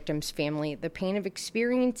spare the victim's family the pain of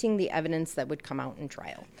experiencing the evidence that would come out in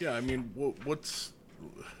trial. Yeah, I mean, what's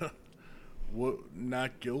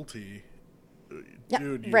not guilty?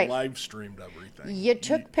 Dude, you live streamed everything. You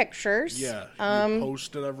took pictures. Yeah, you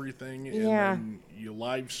posted everything, and then you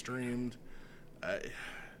live streamed.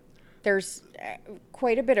 There's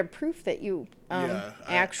quite a bit of proof that you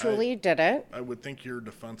actually did it. I would think your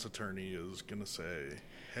defense attorney is going to say,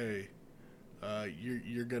 hey,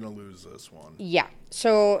 you're going to lose this one. Yeah.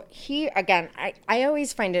 So I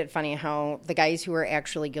always find it funny how the guys who are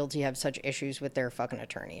actually guilty have such issues with their fucking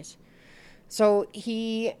attorneys. So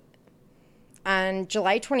on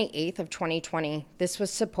July 28th of 2020, this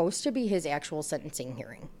was supposed to be his actual sentencing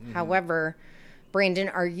hearing. Mm-hmm. However, Brandon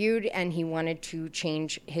argued, and he wanted to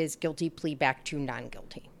change his guilty plea back to not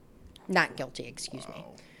guilty, excuse me.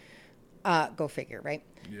 Go figure, right?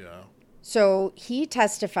 Yeah. So he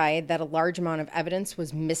testified that a large amount of evidence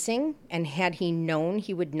was missing, and had he known,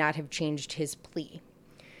 he would not have changed his plea.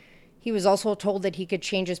 He was also told that he could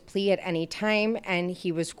change his plea at any time, and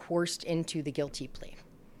he was coerced into the guilty plea.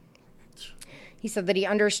 He said that he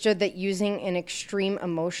understood that using an extreme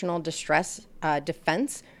emotional distress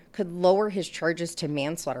defense could lower his charges to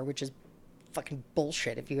manslaughter, which is fucking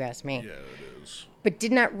bullshit if you ask me. Yeah, it is. But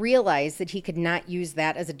did not realize that he could not use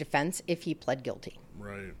that as a defense if he pled guilty.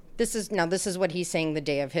 Right. This is what he's saying the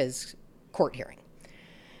day of his court hearing.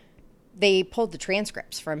 They pulled the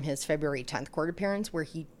transcripts from his February 10th court appearance where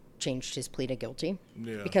he changed his plea to guilty.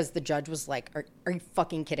 Yeah. Because the judge was like, are you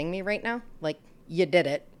fucking kidding me right now? Like, you did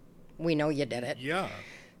it. We know you did it. Yeah.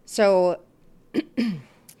 So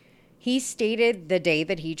he stated the day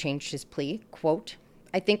that he changed his plea, quote,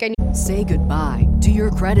 I think I need... Say goodbye to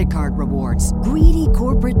your credit card rewards. Greedy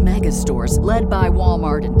corporate mega stores, led by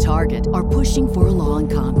Walmart and Target, are pushing for a law in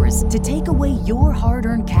Congress to take away your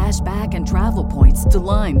hard-earned cash back and travel points to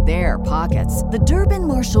line their pockets. The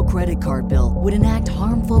Durbin-Marshall credit card bill would enact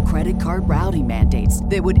harmful credit card routing mandates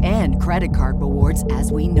that would end credit card rewards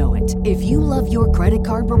as we know it. If you love your credit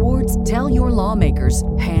card rewards, tell your lawmakers,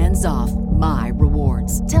 hands off my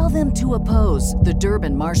rewards. Tell them to oppose the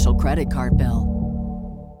Durbin-Marshall credit card bill.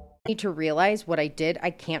 Need to realize what I did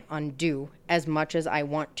I can't undo as much as I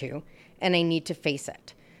want to, and I need to face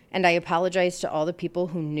it. And I apologize to all the people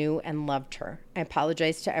who knew and loved her. I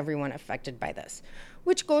apologize to everyone affected by this,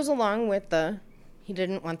 which goes along with he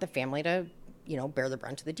didn't want the family to, bear the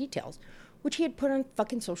brunt of the details, which he had put on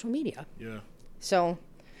fucking social media. Yeah. So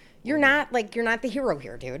you're not the hero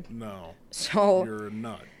here, dude. No. So you're a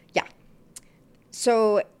nut. Yeah.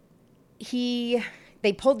 So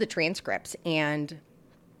they pulled the transcripts, and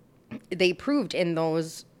they proved in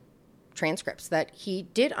those transcripts that he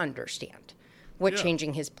did understand what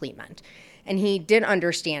changing his plea meant. And he did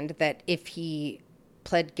understand that if he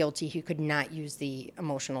pled guilty, he could not use the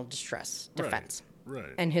emotional distress defense.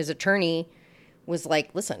 Right. And his attorney was like,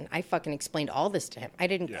 listen, I fucking explained all this to him. I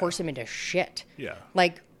didn't coerce him into shit. Yeah.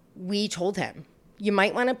 Like, we told him, you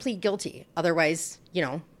might want to plead guilty. Otherwise,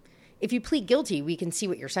 if you plead guilty, we can see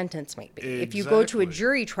what your sentence might be. Exactly. If you go to a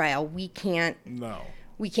jury trial, we can't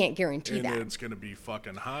guarantee and that. And it's going to be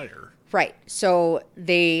fucking higher. Right. So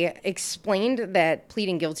they explained that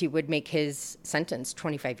pleading guilty would make his sentence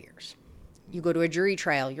 25 years. You go to a jury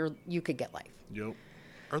trial, you could get life. Yep.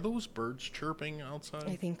 Are those birds chirping outside?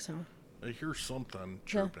 I think so. I hear something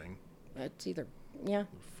chirping. Yeah. It's either, yeah.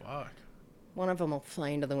 Fuck. One of them will fly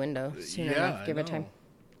into the window soon Yeah, enough. Give it time.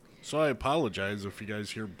 So I apologize if you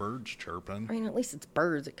guys hear birds chirping. I mean, at least it's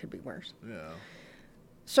birds. It could be worse. Yeah.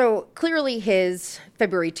 So clearly his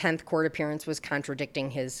February 10th court appearance was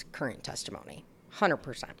contradicting his current testimony.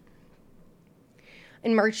 100%.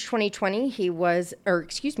 In March 2020, March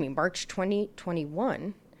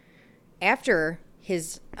 2021, after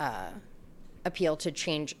his appeal to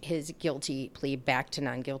change his guilty plea back to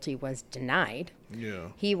non-guilty was denied,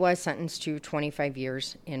 he was sentenced to 25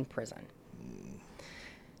 years in prison.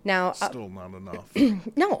 Now, still not enough.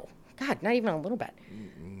 No, God, not even a little bit.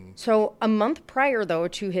 Mm-mm. So a month prior, though,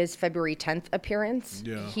 to his February 10th appearance,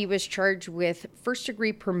 he was charged with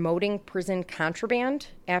first-degree promoting prison contraband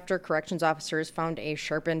after corrections officers found a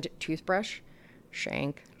sharpened toothbrush,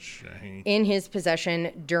 shank. In his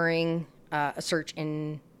possession during a search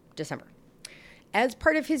in December. As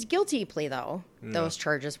part of his guilty plea, though, those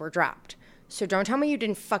charges were dropped. So don't tell me you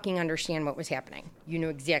didn't fucking understand what was happening. You knew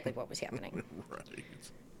exactly what was happening. Right.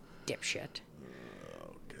 Dipshit.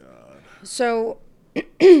 Oh, God. So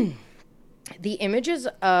the images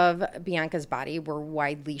of Bianca's body were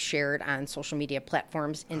widely shared on social media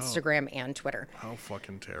platforms, Instagram and Twitter. How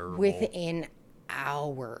fucking terrible. Within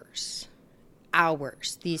hours,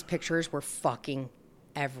 these pictures were fucking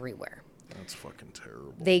everywhere. That's fucking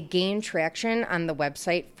terrible. They gained traction on the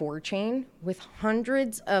website 4chan with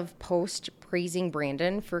hundreds of posts praising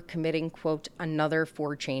Brandon for committing, quote, another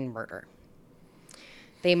 4chan murder.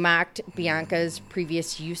 They mocked Bianca's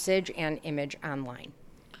previous usage and image online.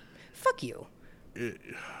 Fuck you.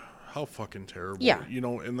 How fucking terrible. Yeah.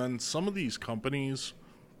 And then some of these companies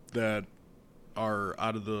that are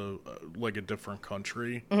out of a different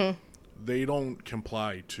country, they don't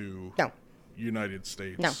comply to United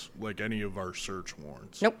States, like any of our search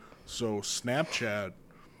warrants. Nope. So Snapchat,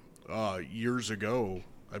 years ago,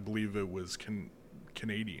 I believe it was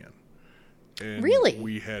Canadian. And really?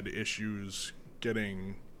 We had issues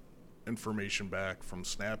getting information back from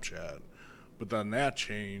Snapchat. But then that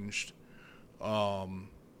changed.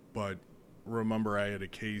 But remember I had a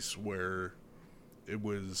case where it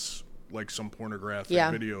was like some pornographic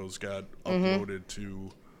videos got uploaded to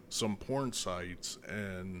some porn sites,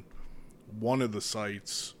 and one of the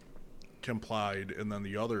sites complied, and then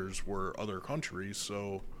the others were other countries,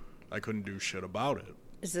 so I couldn't do shit about it.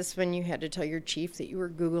 Is this when you had to tell your chief that you were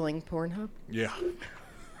Googling Pornhub? Yeah.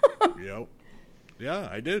 Yep. Yeah,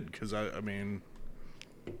 I did, because I mean...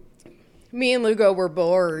 Me and Lugo were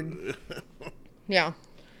bored. Yeah.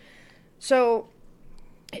 So,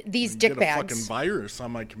 these dick bags... a fucking virus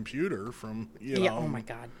on my computer from, Yeah, oh my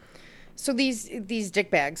God. So these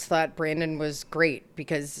dick bags thought Brandon was great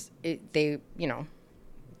because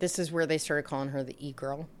this is where they started calling her the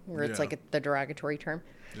e-girl, where it's like the derogatory term.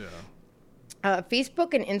 Yeah.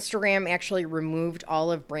 Facebook and Instagram actually removed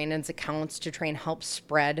all of Brandon's accounts to try and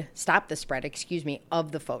stop the spread,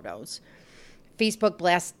 of the photos. Facebook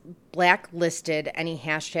blacklisted any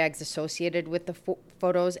hashtags associated with the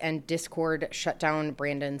photos, and Discord shut down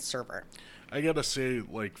Brandon's server. I gotta say,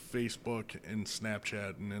 like, Facebook and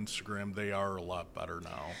Snapchat and Instagram, they are a lot better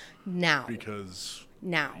now. Because...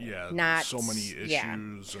 not so many issues. Yeah.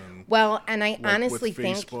 And and I honestly with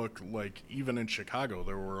Facebook, like, even in Chicago,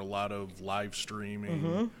 there were a lot of live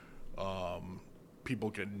streaming, people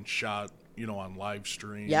getting shot, on live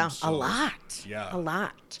streams. Yeah, so, a lot. Yeah. A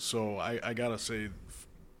lot. So I gotta say,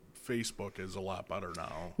 Facebook is a lot better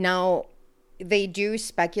now. Now, they do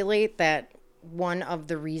speculate that one of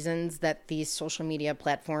the reasons that these social media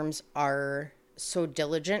platforms are so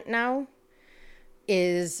diligent now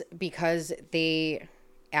is because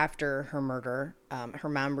after her murder, her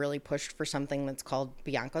mom really pushed for something that's called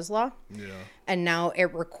Bianca's Law. Yeah. And now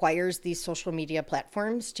it requires these social media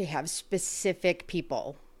platforms to have specific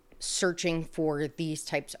people searching for these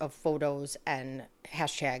types of photos and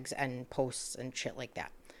hashtags and posts and shit like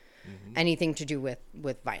that. Mm-hmm. Anything to do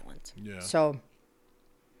with violence. Yeah. So,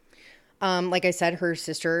 like I said, her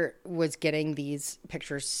sister was getting these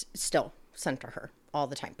pictures still sent to her all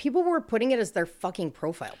the time. People were putting it as their fucking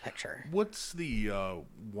profile picture. What's the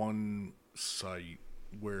one site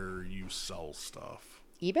where you sell stuff?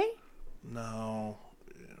 eBay? No.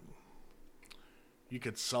 You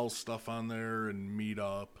could sell stuff on there and meet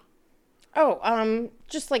up. Oh,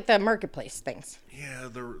 just like the marketplace things. Yeah,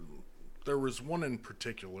 there was one in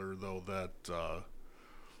particular, though, that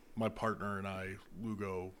my partner and I,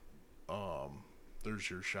 Lugo, there's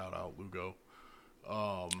your shout out, Lugo.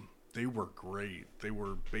 They were great. They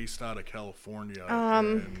were based out of California,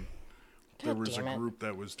 and there was a group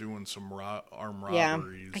that was doing some armed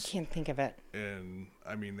robberies. I can't think of it. And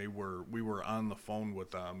I mean, we were on the phone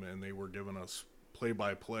with them, and they were giving us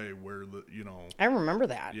play-by-play where I remember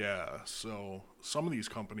that. Yeah, so some of these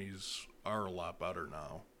companies are a lot better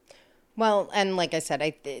now. Well, and like I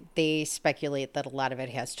said, they speculate that a lot of it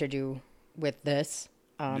has to do with this.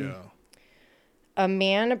 Yeah. A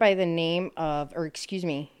man by the name of,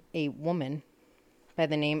 a woman by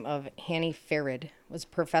the name of Hanny Farid was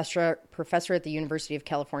professor at the University of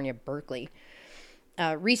California, Berkeley.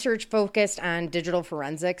 Research focused on digital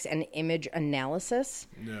forensics and image analysis.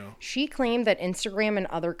 Yeah. She claimed that Instagram and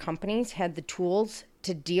other companies had the tools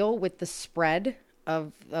to deal with the spread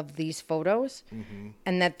of these photos,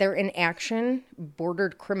 and that their inaction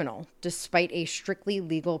bordered criminal, despite a strictly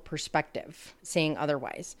legal perspective saying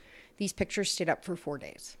otherwise. These pictures stayed up for 4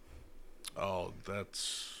 days. Oh,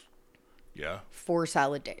 that's... Yeah. 4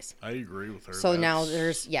 solid days. I agree with her. So now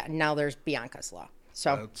there's Bianca's law.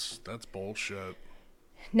 So that's bullshit.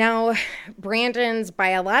 Now, Brandon's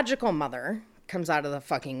biological mother comes out of the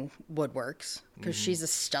fucking woodworks because she's a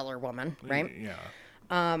stellar woman, right?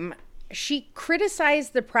 Yeah. She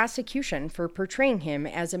criticized the prosecution for portraying him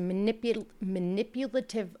as a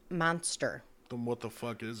manipulative monster. Then what the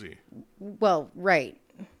fuck is he? Well, right.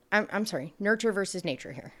 I'm sorry. Nurture versus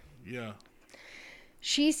nature here. Yeah.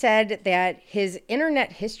 She said that his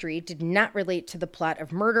internet history did not relate to the plot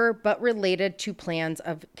of murder, but related to plans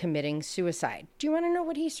of committing suicide. Do you want to know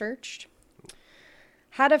what he searched?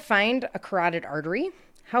 How to find a carotid artery,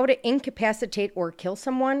 how to incapacitate or kill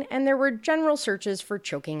someone, and there were general searches for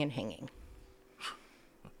choking and hanging.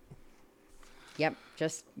 Yep,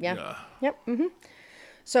 yeah. Yep,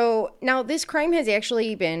 So now this crime has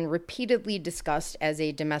actually been repeatedly discussed as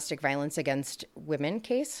a domestic violence against women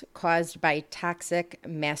case caused by toxic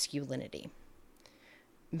masculinity.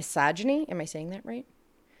 Misogyny, am I saying that right?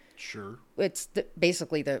 Sure. It's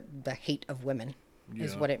basically the hate of women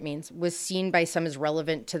is what it means. Was seen by some as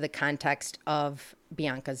relevant to the context of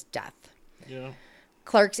Bianca's death. Yeah.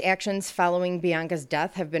 Clark's actions following Bianca's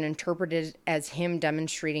death have been interpreted as him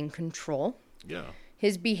demonstrating control. Yeah.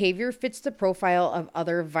 His behavior fits the profile of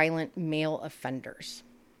other violent male offenders.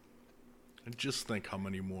 And just think how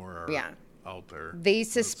many more are out there. They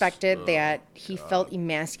suspected that he felt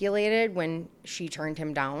emasculated when she turned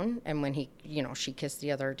him down and when she kissed the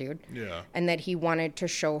other dude. Yeah. And that he wanted to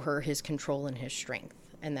show her his control and his strength.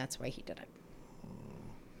 And that's why he did it.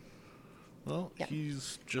 Well,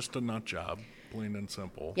 he's just a nut job, plain and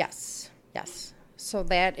simple. Yes. So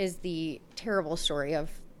that is the terrible story of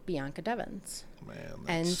Bianca Devins. Man, that's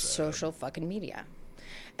and sad. Social fucking media.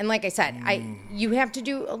 And like I said, you have to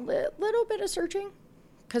do a little bit of searching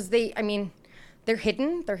because they're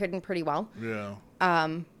hidden. They're hidden pretty well. Yeah.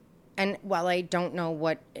 And while I didn't know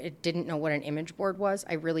what an image board was,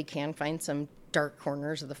 I really can find some dark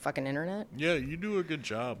corners of the fucking internet. Yeah, you do a good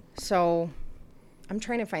job. So I'm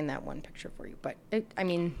trying to find that one picture for you. But I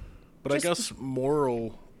guess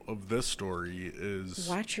moral of this story is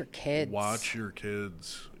watch your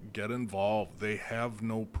kids. Get involved. They have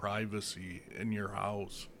no privacy in your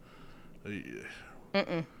house.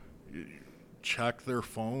 Check their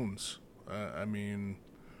phones. I'm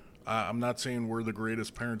not saying we're the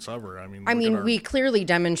greatest parents ever. We clearly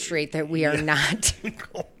demonstrate that we are not.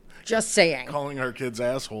 Just saying. Calling our kids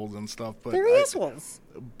assholes and stuff. But they're assholes.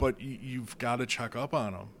 But you've got to check up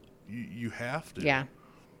on them. You have to. Yeah.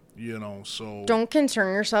 So... Don't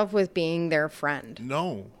concern yourself with being their friend.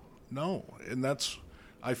 No. And that's...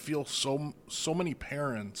 I feel so many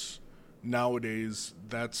parents nowadays,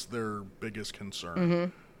 that's their biggest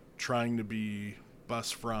concern. Trying to be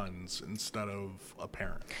best friends instead of a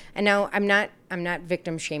parent. And now I'm not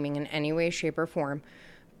victim shaming in any way, shape, or form,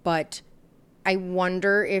 but I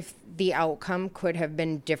wonder if the outcome could have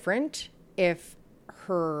been different if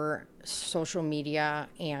her social media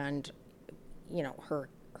and her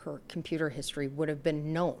computer history would have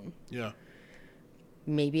been known. Yeah.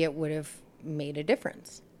 Maybe it would have made a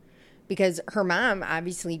difference. Because her mom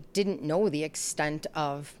obviously didn't know the extent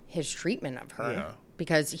of his treatment of her. Yeah.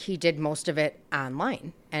 Because he did most of it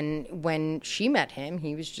online. And when she met him,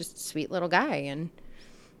 he was just a sweet little guy, and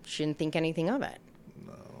she didn't think anything of it.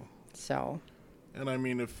 No. So. And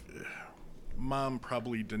if mom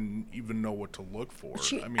probably didn't even know what to look for.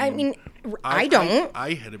 I don't.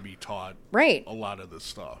 I had to be taught Right. a lot of this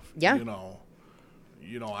stuff. Yeah.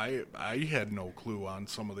 I had no clue on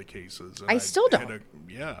some of the cases. And I still don't.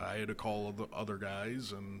 I had to call the other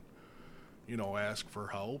guys and, ask for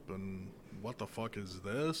help and what the fuck is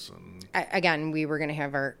this? And again, we were going to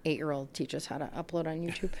have our 8-year-old teach us how to upload on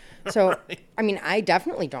YouTube. So, right. I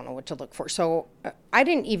definitely don't know what to look for. So I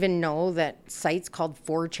didn't even know that sites called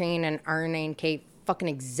 4chan and R9K fucking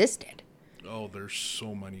existed. Oh, there's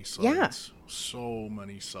so many sites. Yeah. So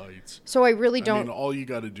many sites. So I really don't. All you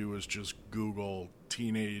got to do is just Google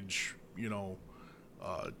teenage,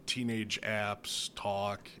 teenage apps,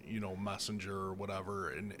 talk, Messenger or whatever,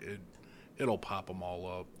 and it'll pop them all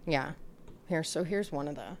up. Yeah. Here's one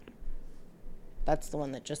of that's the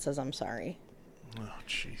one that just says, I'm sorry. Oh,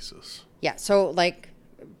 Jesus. Yeah. So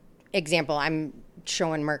example, I'm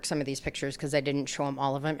showing Mark some of these pictures because I didn't show him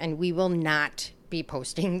all of them, and we will not be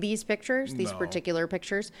posting these pictures, these particular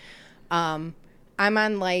pictures. I'm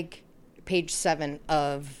on page 7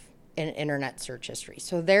 of an internet search history.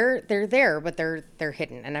 So they're there, but they're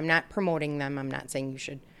hidden, and I'm not promoting them. I'm not saying you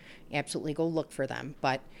should absolutely go look for them,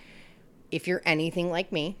 but if you're anything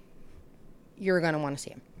like me, you're going to want to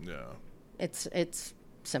see them. Yeah. It's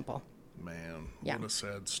simple. Man, yeah. What a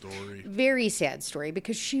sad story. Very sad story,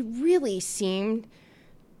 because she really seemed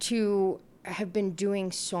to have been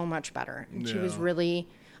doing so much better. And she was really,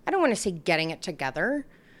 I don't want to say getting it together,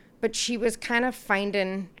 but she was kind of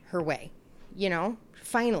finding her way,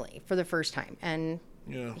 finally, for the first time. And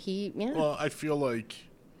Well, I feel like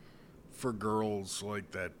for girls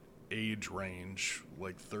that age range,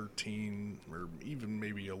 13 or even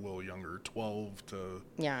maybe a little younger, 12 to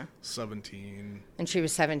 17. And she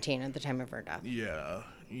was 17 at the time of her death. Yeah,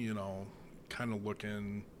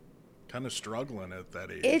 kind of struggling at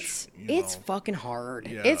that age. It's fucking hard.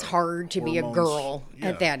 Yeah, it's hard to be a girl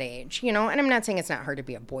at that age, and I'm not saying it's not hard to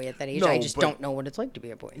be a boy at that age. I just don't know what it's like to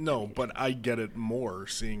be a boy at that age. But I get it more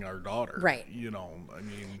seeing our daughter. Right.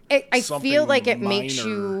 I feel like it makes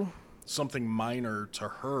you... Something minor to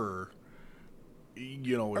her,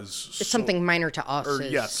 is... something minor to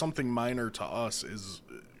us something minor to us is...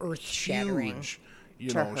 earth-shattering.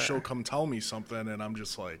 Huge. She'll come tell me something, and I'm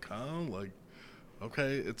just like, huh?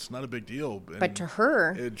 Okay, it's not a big deal. But to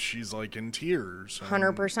her... she's, in tears.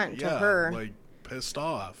 100% to her. Pissed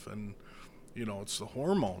off, and, it's the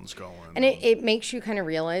hormones going. And it makes you kind of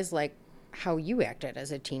realize, how you acted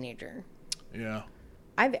as a teenager. Yeah.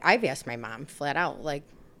 I've asked my mom flat out,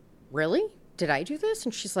 really? Did I do this?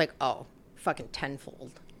 And she's like, oh, fucking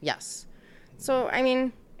tenfold. Yes. So,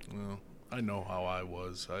 Well, I know how I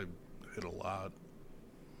was. I hit a lot.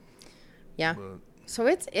 Yeah. But... So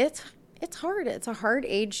it's hard. It's a hard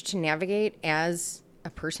age to navigate as a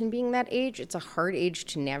person being that age. It's a hard age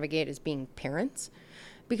to navigate as being parents,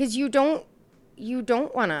 because you don't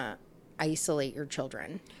want to isolate your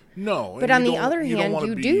children. No. But on the other hand,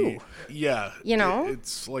 you do. Yeah.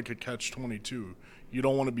 It's like a catch-22. You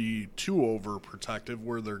don't want to be too overprotective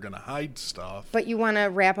where they're going to hide stuff. But you want to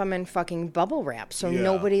wrap them in fucking bubble wrap so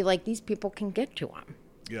nobody these people can get to them.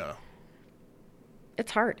 Yeah.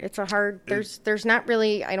 It's hard. It's a hard... There's not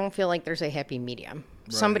really... I don't feel like there's a happy medium.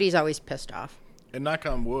 Right. Somebody's always pissed off. And knock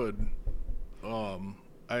on wood,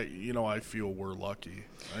 I feel we're lucky.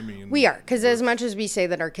 We are. Because as much as we say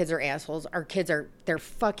that our kids are assholes, our kids they're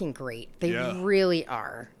fucking great. They really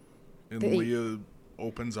are. And Leah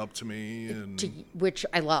opens up to me, which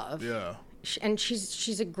I love. Yeah. And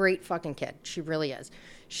she's a great fucking kid. She really is.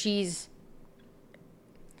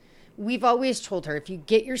 We've always told her, if you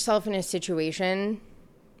get yourself in a situation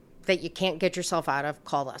that you can't get yourself out of,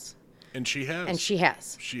 call us. And she has.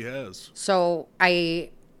 She has. So I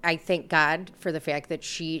thank God for the fact that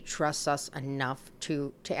she trusts us enough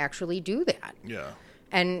to actually do that. Yeah.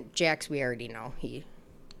 And Jax, we already know he's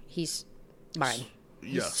mine.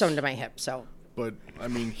 He's sewn to my hip. So. But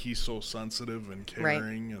he's so sensitive and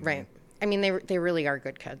caring. Right. They really are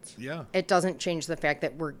good kids. Yeah. It doesn't change the fact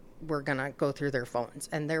that we're gonna go through their phones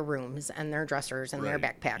and their rooms and their dressers and their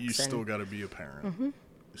backpacks. You still got to be a parent. Mm-hmm.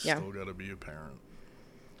 You still got to be a parent.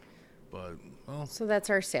 But so that's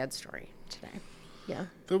our sad story today. Yeah.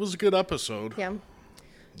 That was a good episode. Yeah.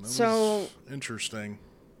 That was interesting.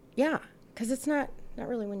 Yeah, because it's not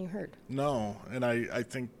really when you heard. No, and I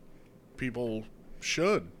think people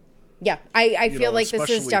should. Yeah, I feel like this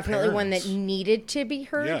is definitely one that needed to be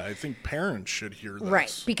heard. Yeah, I think parents should hear this.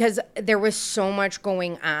 Right, because there was so much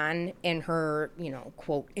going on in her,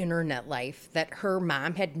 quote, internet life that her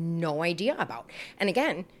mom had no idea about. And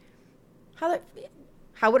again, how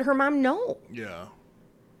would her mom know? Yeah.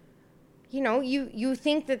 You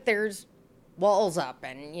think that there's walls up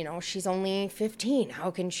and, she's only 15.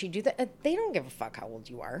 How can she do that? They don't give a fuck how old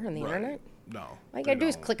you are on the internet. No. All you gotta do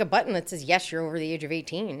is click a button that says, yes, you're over the age of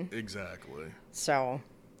 18. Exactly. So.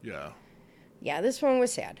 Yeah. Yeah, this one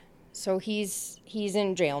was sad. So he's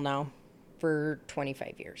in jail now for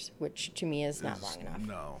 25 years, which to me is not long enough.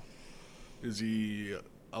 No. Is he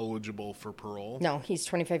eligible for parole? No, he's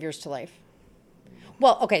 25 years to life.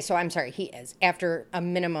 Well, okay, so I'm sorry, he is, after a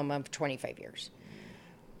minimum of 25 years.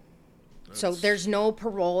 So there's no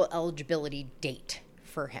parole eligibility date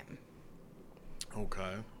for him.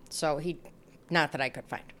 Okay. So not that I could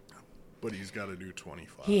find. But he's got to do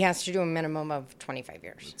 25. He has to do a minimum of 25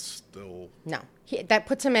 years. It's still... No, that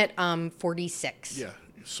puts him at 46. Yeah,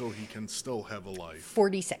 so he can still have a life.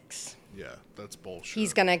 46. Yeah, that's bullshit.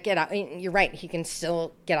 He's going to get out. You're right. He can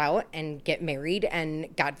still get out and get married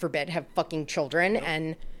and, God forbid, have fucking children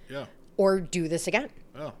and... Yeah. Or do this again.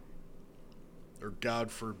 Yeah. Or,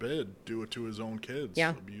 God forbid, do it to his own kids.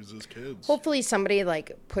 Yeah. Abuse his kids. Hopefully somebody,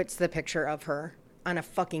 puts the picture of her on a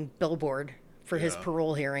fucking billboard for his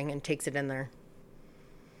parole hearing and takes it in there.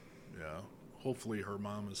 Yeah. Hopefully her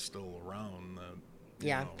mom is still around.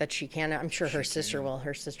 That she can. I'm sure her sister will.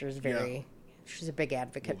 Her sister's very... Yeah. She's a big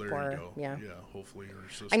advocate for her. Yeah. Yeah, hopefully her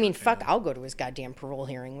sister fuck, I'll go to his goddamn parole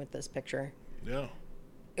hearing with this picture. Yeah.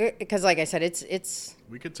 Because, like I said, it's...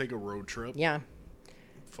 We could take a road trip. Yeah.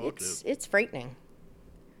 Fuck it. It's frightening.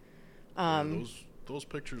 Those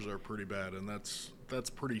pictures are pretty bad, and that's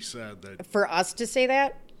pretty sad that... For us to say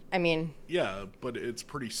that, I mean... Yeah, but it's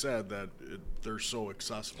pretty sad that they're so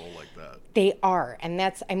accessible like that. They are, and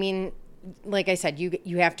that's... I mean, like I said,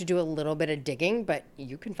 you have to do a little bit of digging, but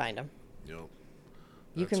you can find them. Yep.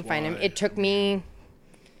 You can find them. It took me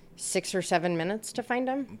 6 or 7 minutes to find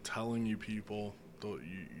them. I'm telling you, people,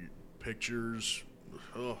 pictures...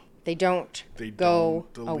 Ugh. They don't go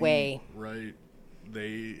delete, away. Right.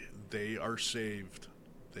 They are saved.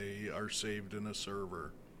 They are saved in a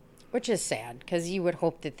server. Which is sad, because you would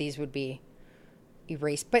hope that these would be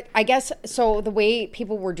erased. But I guess, so the way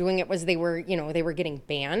people were doing it was they were getting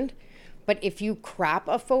banned. But if you crop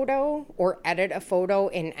a photo or edit a photo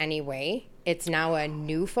in any way, it's now a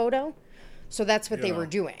new photo. So that's what they were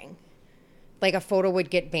doing. Like a photo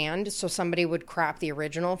would get banned, so somebody would crop the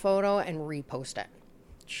original photo and repost it.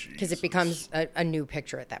 Because it becomes a new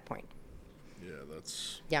picture at that point. Yeah,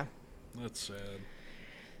 that's sad.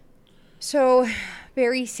 So,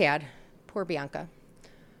 very sad. Poor Bianca.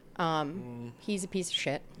 He's a piece of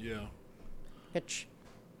shit. Yeah. Which,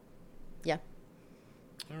 yeah.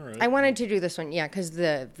 All right. I wanted to do this one, because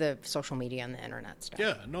the social media and the internet stuff.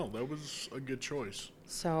 Yeah, no, that was a good choice.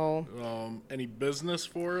 So. Any business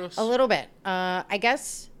for us? A little bit. I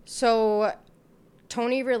guess. So,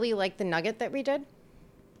 Tony really liked the nugget that we did.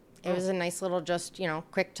 It was a nice little, just,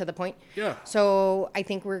 quick to the point. Yeah. So I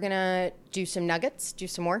think we're going to do some nuggets, do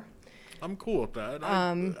some more. I'm cool with that.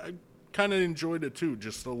 I kind of enjoyed it, too.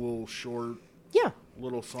 Just a little short. Yeah.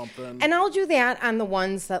 Little something. And I'll do that on the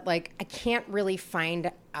ones that, I can't really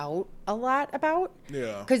find out a lot about.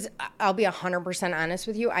 Yeah. Because I'll be 100% honest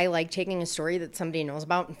with you. I like taking a story that somebody knows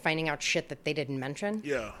about and finding out shit that they didn't mention.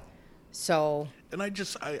 Yeah. So. And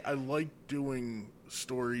I like doing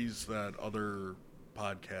stories that other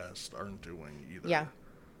podcasts aren't doing either. Yeah.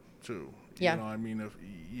 Too. Yeah. If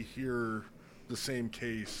you hear the same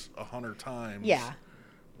case 100 times. Yeah.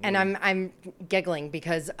 And I'm giggling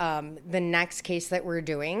because the next case that we're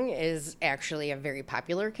doing is actually a very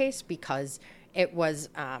popular case because it was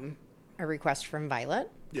a request from Violet.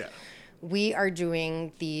 Yeah. We are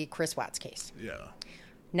doing the Chris Watts case. Yeah.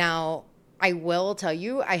 Now, I will tell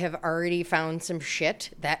you, I have already found some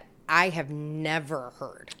shit that I have never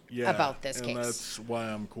heard about this case. And that's why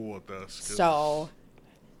I'm cool with this. So,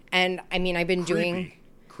 and I mean, I've been doing...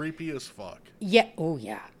 Creepy as fuck. Yeah. Oh,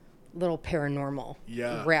 yeah. Little paranormal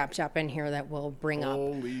wrapped up in here that we'll bring up.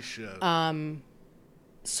 Holy shit.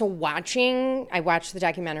 So I watched the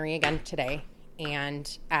documentary again today,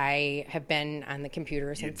 and I have been on the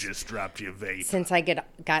computer since... You just dropped your vape. Since I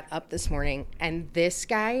got up this morning, and this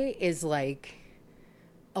guy is like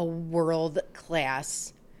a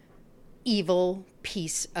world-class evil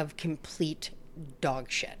piece of complete dog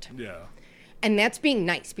shit. Yeah. And that's being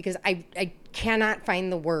nice because I cannot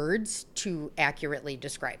find the words to accurately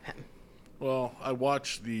describe him. Well, I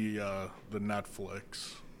watched the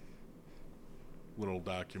Netflix little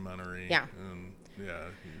documentary. Yeah. And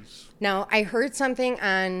he's... Now, I heard something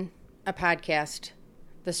on a podcast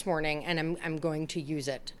this morning, and I'm going to use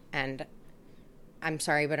it. And I'm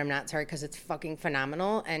sorry, but I'm not sorry because it's fucking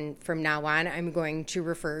phenomenal. And from now on, I'm going to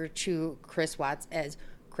refer to Chris Watts as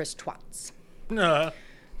Chris Twats.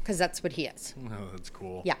 Because that's what he is. Oh, that's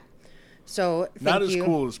cool. Yeah. So thank Not as you.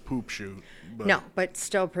 cool as poop shoot. But No, but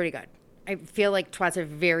still pretty good. I feel like twat's a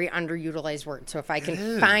very underutilized word. So if I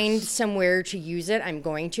can find somewhere to use it, I'm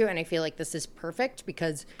going to. And I feel like this is perfect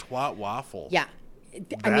because... Twat waffle. Yeah.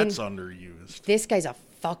 That's underused. This guy's a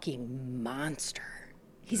fucking monster.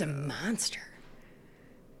 He's a monster.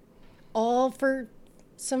 All for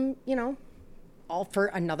some, all for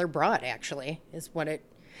another broad, actually, is what it...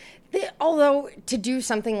 although, to do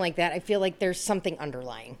something like that, I feel like there's something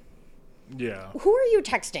underlying. Yeah. Who are you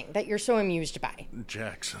texting that you're so amused by?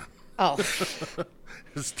 Jackson. Oh.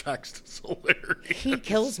 His text is hilarious. He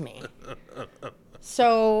kills me.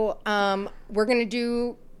 So, we're going to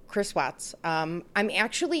do Chris Watts. I'm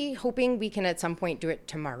actually hoping we can at some point do it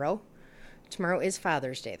tomorrow. Tomorrow is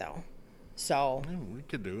Father's Day, though. So. Yeah, we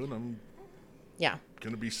could do it. I'm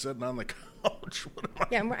going to be sitting on the couch.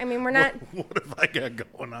 We're not. What have I got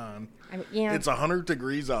going on? It's 100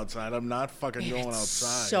 degrees outside. I'm not fucking going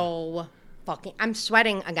outside. So fucking. I'm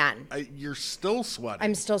sweating again. You're still sweating.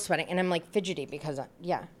 I'm still sweating, and I'm like fidgety because, it's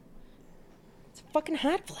a fucking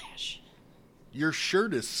hot flash. Your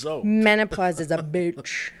shirt is soaked. Menopause is a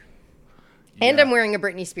bitch. And I'm wearing a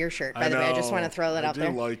Britney Spears shirt, by the way. I just want to throw that out there.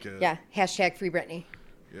 I do like it. Yeah. # Free Britney.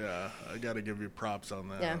 Yeah, I got to give you props on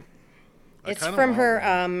that. Yeah. It's from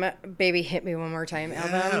her Baby Hit Me One More Time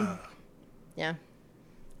album. Yeah.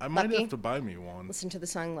 I might have to buy me one. Listen to the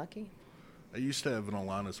song Lucky. I used to have an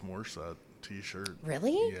Alanis Morissette t-shirt.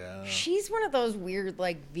 Really? Yeah. She's one of those weird,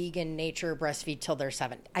 vegan nature breastfeed till they're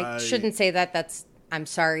 7. I shouldn't say that. I'm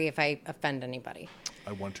sorry if I offend anybody.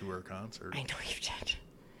 I went to her concert. I know you did.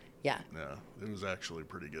 Yeah. Yeah, it was actually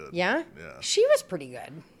pretty good. Yeah? Yeah. She was pretty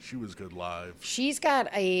good. She was good live. She's got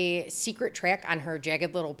a secret track on her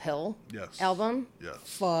Jagged Little Pill album. Yes.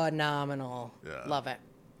 Phenomenal. Yeah. Love it.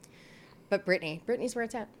 But Britney's where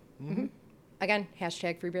it's at. Mm-hmm. Again, #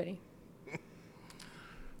 Free Britney.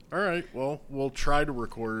 All right. Well, we'll try to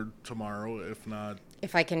record tomorrow. If not...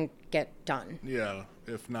 If I can get done. Yeah.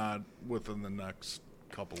 If not, within the next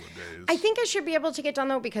couple of days. I think I should be able to get done,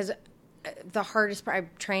 though, because the hardest part,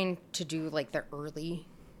 I'm trying to do, the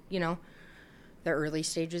early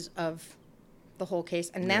stages of the whole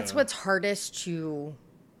case. And that's what's hardest to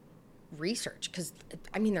research. Because,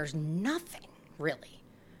 there's nothing, really,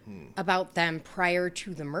 about them prior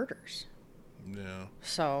to the murders. Yeah.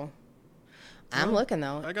 So... I'm looking,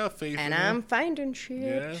 though. I got faith in you. And I'm finding shit.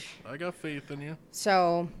 Yeah, I got faith in you.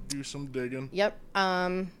 So. Do some digging. Yep.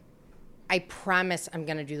 I promise I'm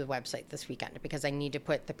going to do the website this weekend because I need to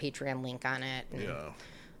put the Patreon link on it and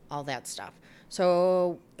all that stuff.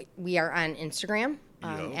 So we are on Instagram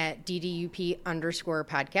at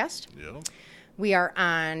DDUP_podcast. Yeah. We are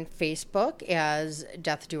on Facebook as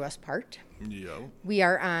Death Do Us Part. Yeah. We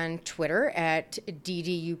are on Twitter at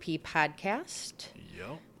DDUP Podcast.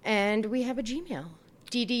 Yeah. And we have a Gmail,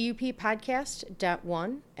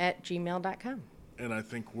 dduppodcast.1@gmail.com. And I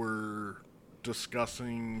think we're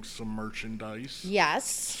discussing some merchandise. Yes.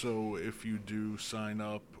 So if you do sign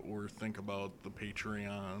up or think about the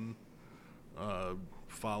Patreon,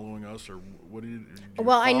 following us, or what do you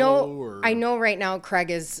well, I know right now Craig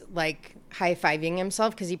is high-fiving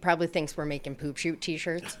himself because he probably thinks we're making poop shoot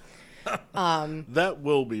t-shirts. That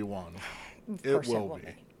will be one. It will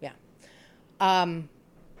be. Yeah.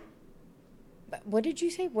 What did you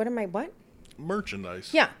say? What?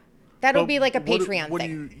 Merchandise. Yeah. That'll be like a Patreon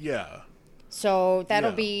thing. So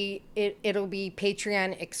that'll be, it'll be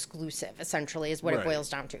Patreon exclusive, essentially, is what it boils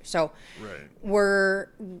down to. So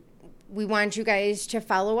we want you guys to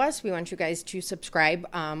follow us. We want you guys to subscribe,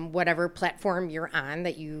 whatever platform you're on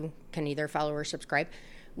that you can either follow or subscribe.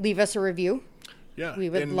 Leave us a review. Yeah. We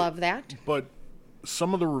would love that. But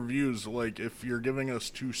some of the reviews, if you're giving us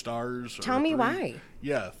 2 stars. Tell me why.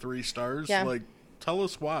 Yeah, 3 stars. Yeah. Tell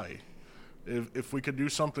us why. If we could do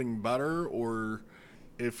something better, or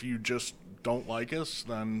if you just don't like us,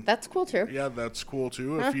 then... That's cool, too. Yeah, that's cool,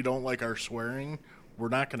 too. If you don't like our swearing, we're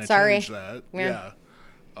not going to change that. Yeah.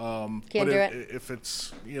 Can't do it. If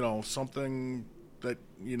it's, something that,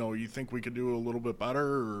 you think we could do a little bit better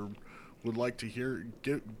or would like to hear,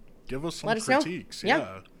 give us some critiques.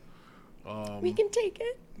 Yeah. We can take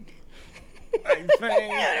it.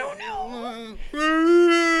 I don't know.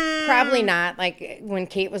 Probably not. When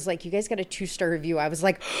Kate was like, you guys got a 2-star review, I was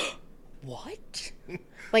like, what?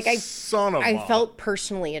 I felt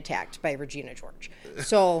personally attacked by Regina George.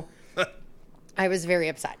 So I was very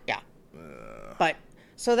upset. Yeah. But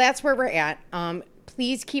so that's where we're at.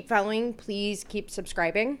 Please keep following. Please keep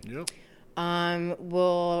subscribing. Yep.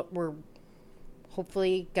 We're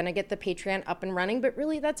hopefully going to get the Patreon up and running, but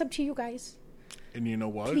really that's up to you guys. And you know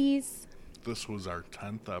what? Please. This was our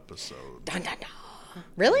 10th episode. Dun, dun, dun.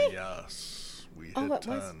 Really? Yes. We hit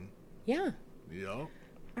 10. Yeah. Yep.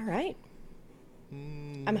 All right.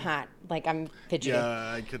 I'm hot. Like, I'm fidgety.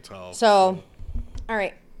 Yeah, I could tell. So, all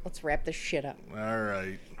right. Let's wrap this shit up. All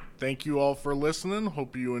right. Thank you all for listening.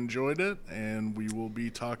 Hope you enjoyed it, and we will be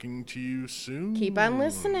talking to you soon. Keep on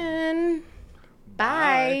listening.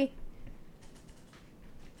 Bye.